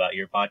bit about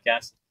your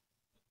podcast?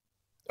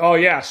 Oh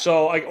yeah,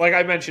 so like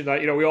I mentioned,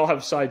 we all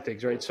have side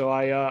things, right? So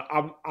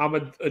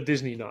I'm a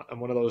Disney nut. I'm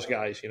one of those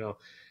guys,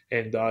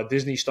 And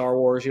Disney, Star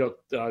Wars,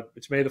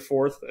 it's May the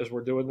 4th as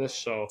we're doing this.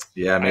 So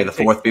yeah, May the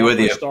 4th be with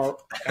you.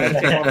 I had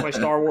to take off my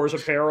Star Wars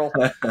apparel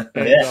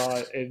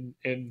and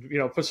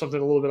put something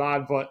a little bit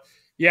on. But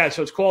yeah,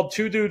 so it's called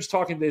Two Dudes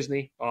Talking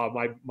Disney.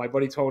 My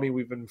buddy Tony,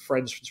 we've been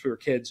friends since we were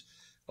kids.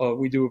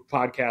 We do a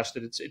podcast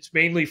and it's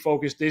mainly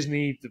focused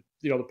Disney,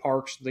 the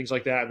parks and things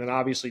like that. And then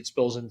obviously it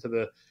spills into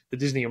the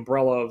Disney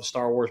umbrella of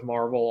Star Wars,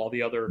 Marvel, all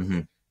the other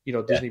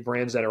Disney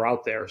brands that are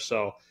out there.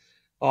 So.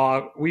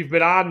 We've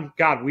been on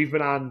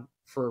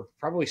for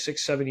probably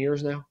 6-7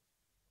 years now.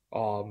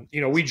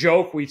 We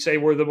joke, we say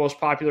we're the most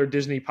popular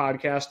Disney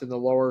podcast in the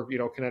lower,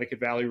 Connecticut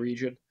Valley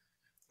region.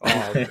 We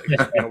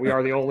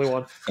are the only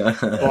one,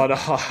 but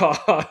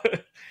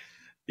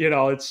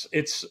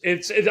it's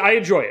I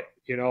enjoy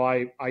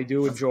it. I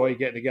do enjoy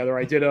getting together.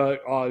 I did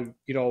an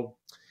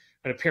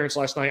appearance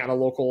last night on a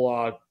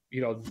local,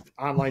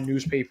 online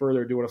newspaper.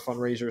 They're doing a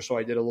fundraiser. So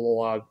I did a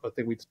little, I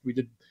think we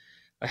did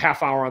a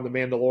half hour on the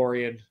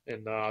Mandalorian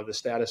and the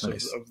status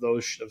of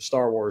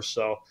Star Wars.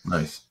 So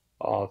nice.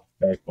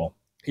 Very cool.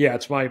 Yeah,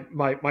 it's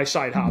my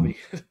side hobby.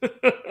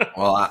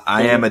 Well,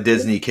 I am a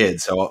Disney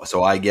kid,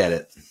 so I get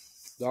it.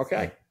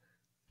 Okay.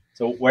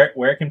 So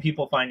where can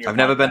people find your I've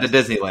never been to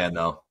Disneyland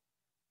though.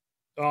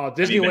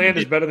 Disneyland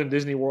is better than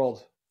Disney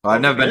World. Well,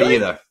 I've never been to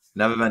either.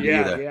 Never been to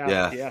either.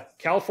 Yeah.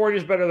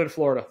 California's better than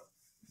Florida.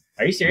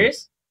 Are you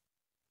serious?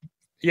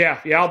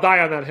 Yeah, I'll die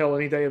on that hill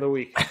any day of the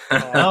week.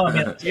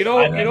 You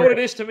know what it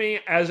is to me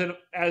as an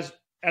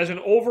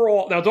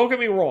overall. Now, don't get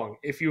me wrong.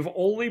 If you've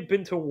only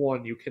been to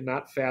one, you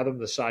cannot fathom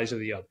the size of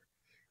the other,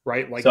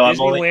 right? Like so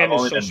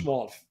Disneyland is so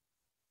small.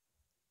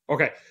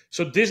 Okay,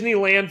 so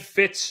Disneyland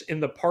fits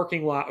in the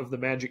parking lot of the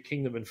Magic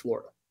Kingdom in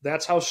Florida.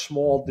 That's how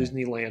small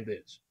Disneyland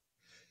is.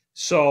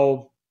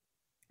 So,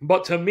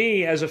 But to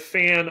me, as a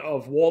fan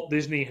of Walt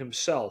Disney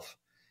himself,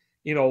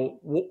 you know,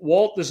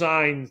 Walt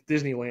designed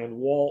Disneyland.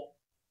 Walt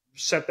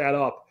set that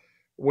up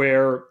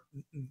where,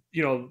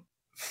 you know,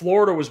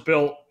 Florida was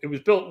built. It was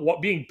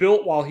being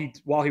built while he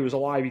was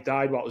alive. He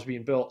died while it was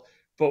being built.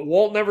 But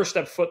Walt never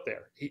stepped foot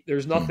there.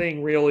 There's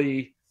nothing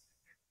really,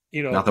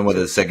 you know, nothing with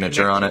his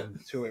signature on it.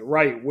 To it,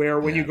 right? Where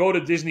when you go to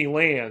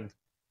Disneyland,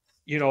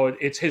 you know,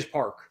 it's his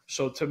park.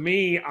 So to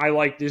me, I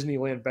like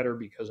Disneyland better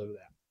because of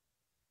that.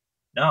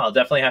 No, I'll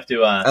definitely have to.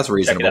 That's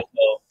reasonable.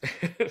 Check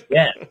it out.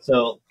 Yeah.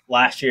 So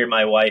last year,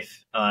 my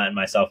wife and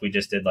myself, we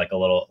just did like a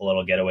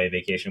little getaway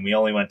vacation. We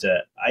only went to.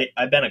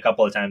 I've been a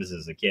couple of times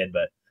as a kid,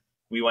 but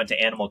we went to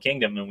Animal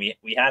Kingdom and we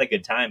had a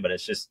good time. But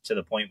it's just to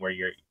the point where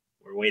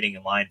we're waiting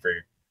in line for,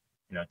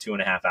 you know,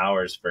 2.5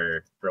 hours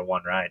for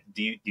one ride.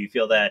 Do you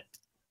feel that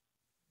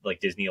like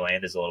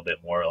Disneyland is a little bit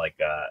more like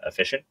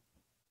efficient?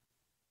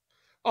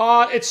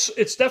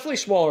 It's definitely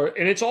smaller,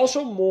 and it's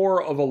also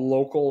more of a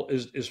local.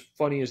 As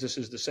funny as this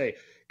is to say,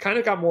 kind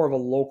of got more of a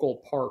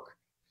local park.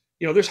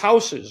 You know, there's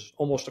houses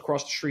almost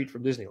across the street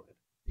from Disneyland.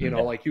 You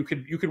know, like you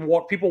could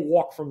walk. People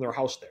walk from their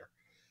house there.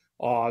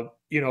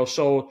 You know,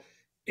 so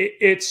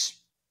it's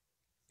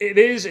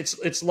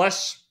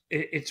less.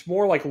 It's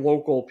more like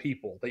local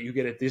people that you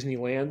get at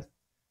Disneyland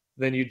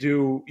than you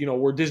do. You know,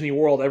 where Disney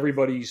World,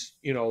 everybody's,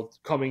 you know,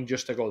 coming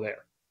just to go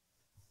there.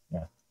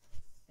 Yeah.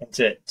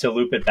 To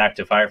loop it back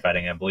to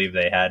firefighting, I believe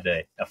they had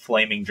a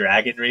flaming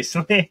dragon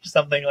recently, or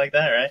something like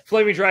that, right?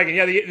 Flaming dragon,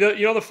 yeah.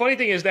 You know, the funny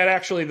thing is that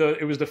actually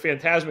it was the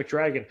Phantasmic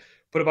Dragon,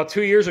 but about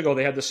 2 years ago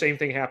they had the same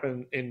thing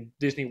happen in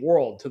Disney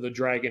World to the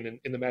dragon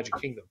in the Magic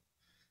Kingdom.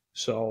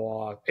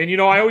 So, and you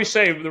know, I always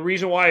say the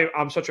reason why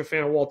I'm such a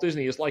fan of Walt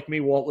Disney is, like me,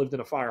 Walt lived in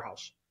a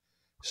firehouse.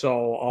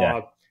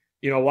 So,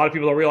 you know, a lot of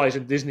people don't realize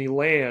in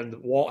Disneyland,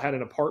 Walt had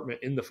an apartment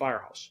in the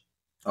firehouse.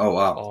 Oh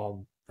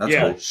wow. That's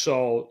cool. Cool.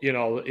 So, you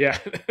know,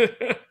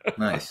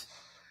 Nice.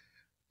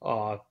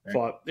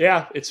 But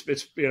yeah, it's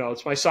you know,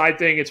 it's my side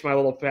thing. It's my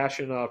little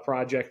passion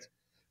project.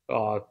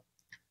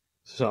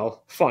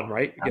 So fun,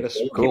 right? Get us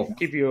cool.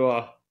 Keep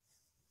you.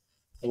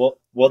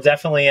 We'll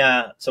definitely.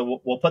 So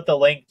we'll put the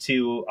link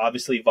to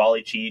obviously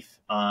Volley Chief,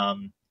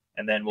 and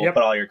then we'll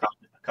put all your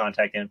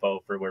contact info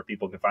for where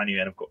people can find you,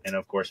 and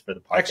of course for the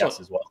podcast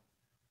as well.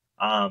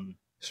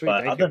 Sweet,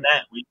 but other than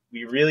that,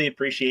 we really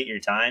appreciate your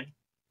time.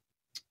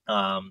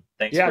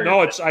 Thanks. Yeah,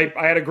 I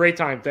had a great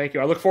time. Thank you.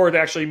 I look forward to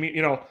actually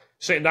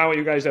sitting down with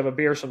you guys to have a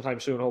beer sometime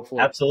soon,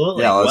 hopefully.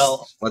 Absolutely. Yeah,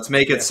 let's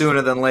make it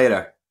sooner than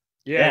later.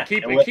 Yeah,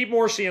 keep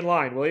Morrissey in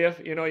line, will you?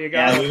 You know, you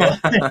got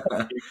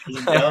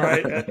all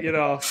right. You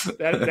know,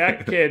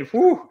 that kid.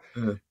 Whew,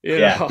 you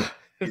know.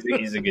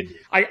 He's a good dude.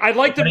 I'd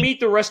like to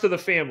meet the rest of the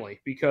family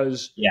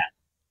because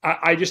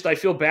I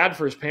feel bad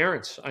for his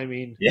parents. I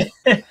mean,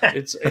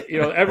 it's,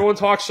 you know, everyone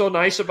talks so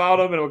nice about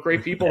them and what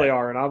great people they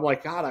are, and I'm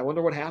like, God, I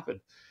wonder what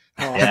happened.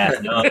 Yeah,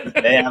 no,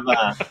 they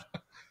have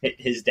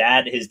his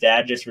dad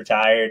just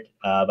retired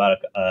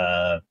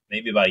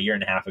maybe about a year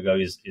and a half ago.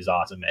 He's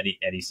awesome,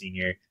 Eddie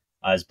Senior.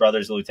 His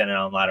brother's a lieutenant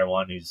on Ladder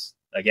 1, who's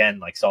again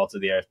like salt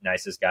of the earth,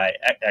 nicest guy.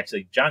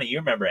 Actually, Johnny, you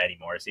remember Eddie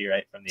Morrissey,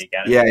 right, from the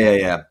academy?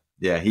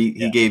 Yeah.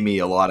 He gave me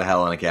a lot of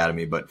hell in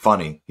academy, but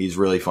funny. He's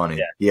really funny.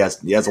 Yeah.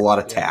 He has a lot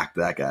of tact.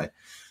 That guy.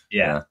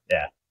 Yeah.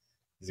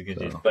 He's a good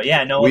dude. But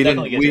yeah, no, we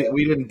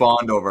didn't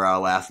bond over our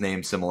last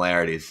name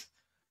similarities.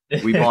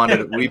 We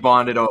bonded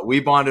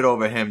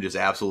over him just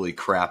absolutely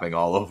crapping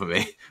all over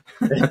me.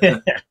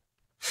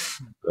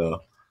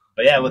 So.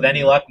 But yeah, with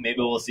any luck, maybe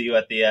we'll see you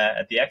at the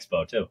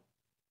expo too.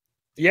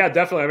 Yeah,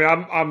 definitely. I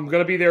mean, I'm going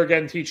to be there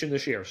again teaching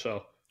this year.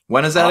 So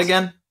when is that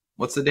again?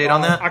 What's the date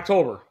on that?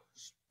 October.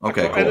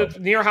 Okay, October,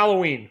 cool. Near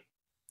Halloween.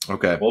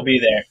 Okay, we'll be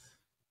there.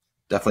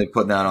 Definitely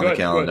putting that on the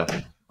calendar.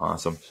 Good.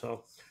 Awesome.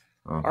 So,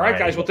 all right,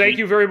 guys. Well, thank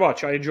you very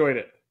much. I enjoyed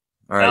it.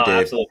 All right,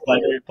 Dave.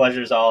 Absolutely.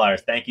 Pleasure is all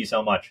ours. Thank you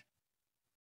so much.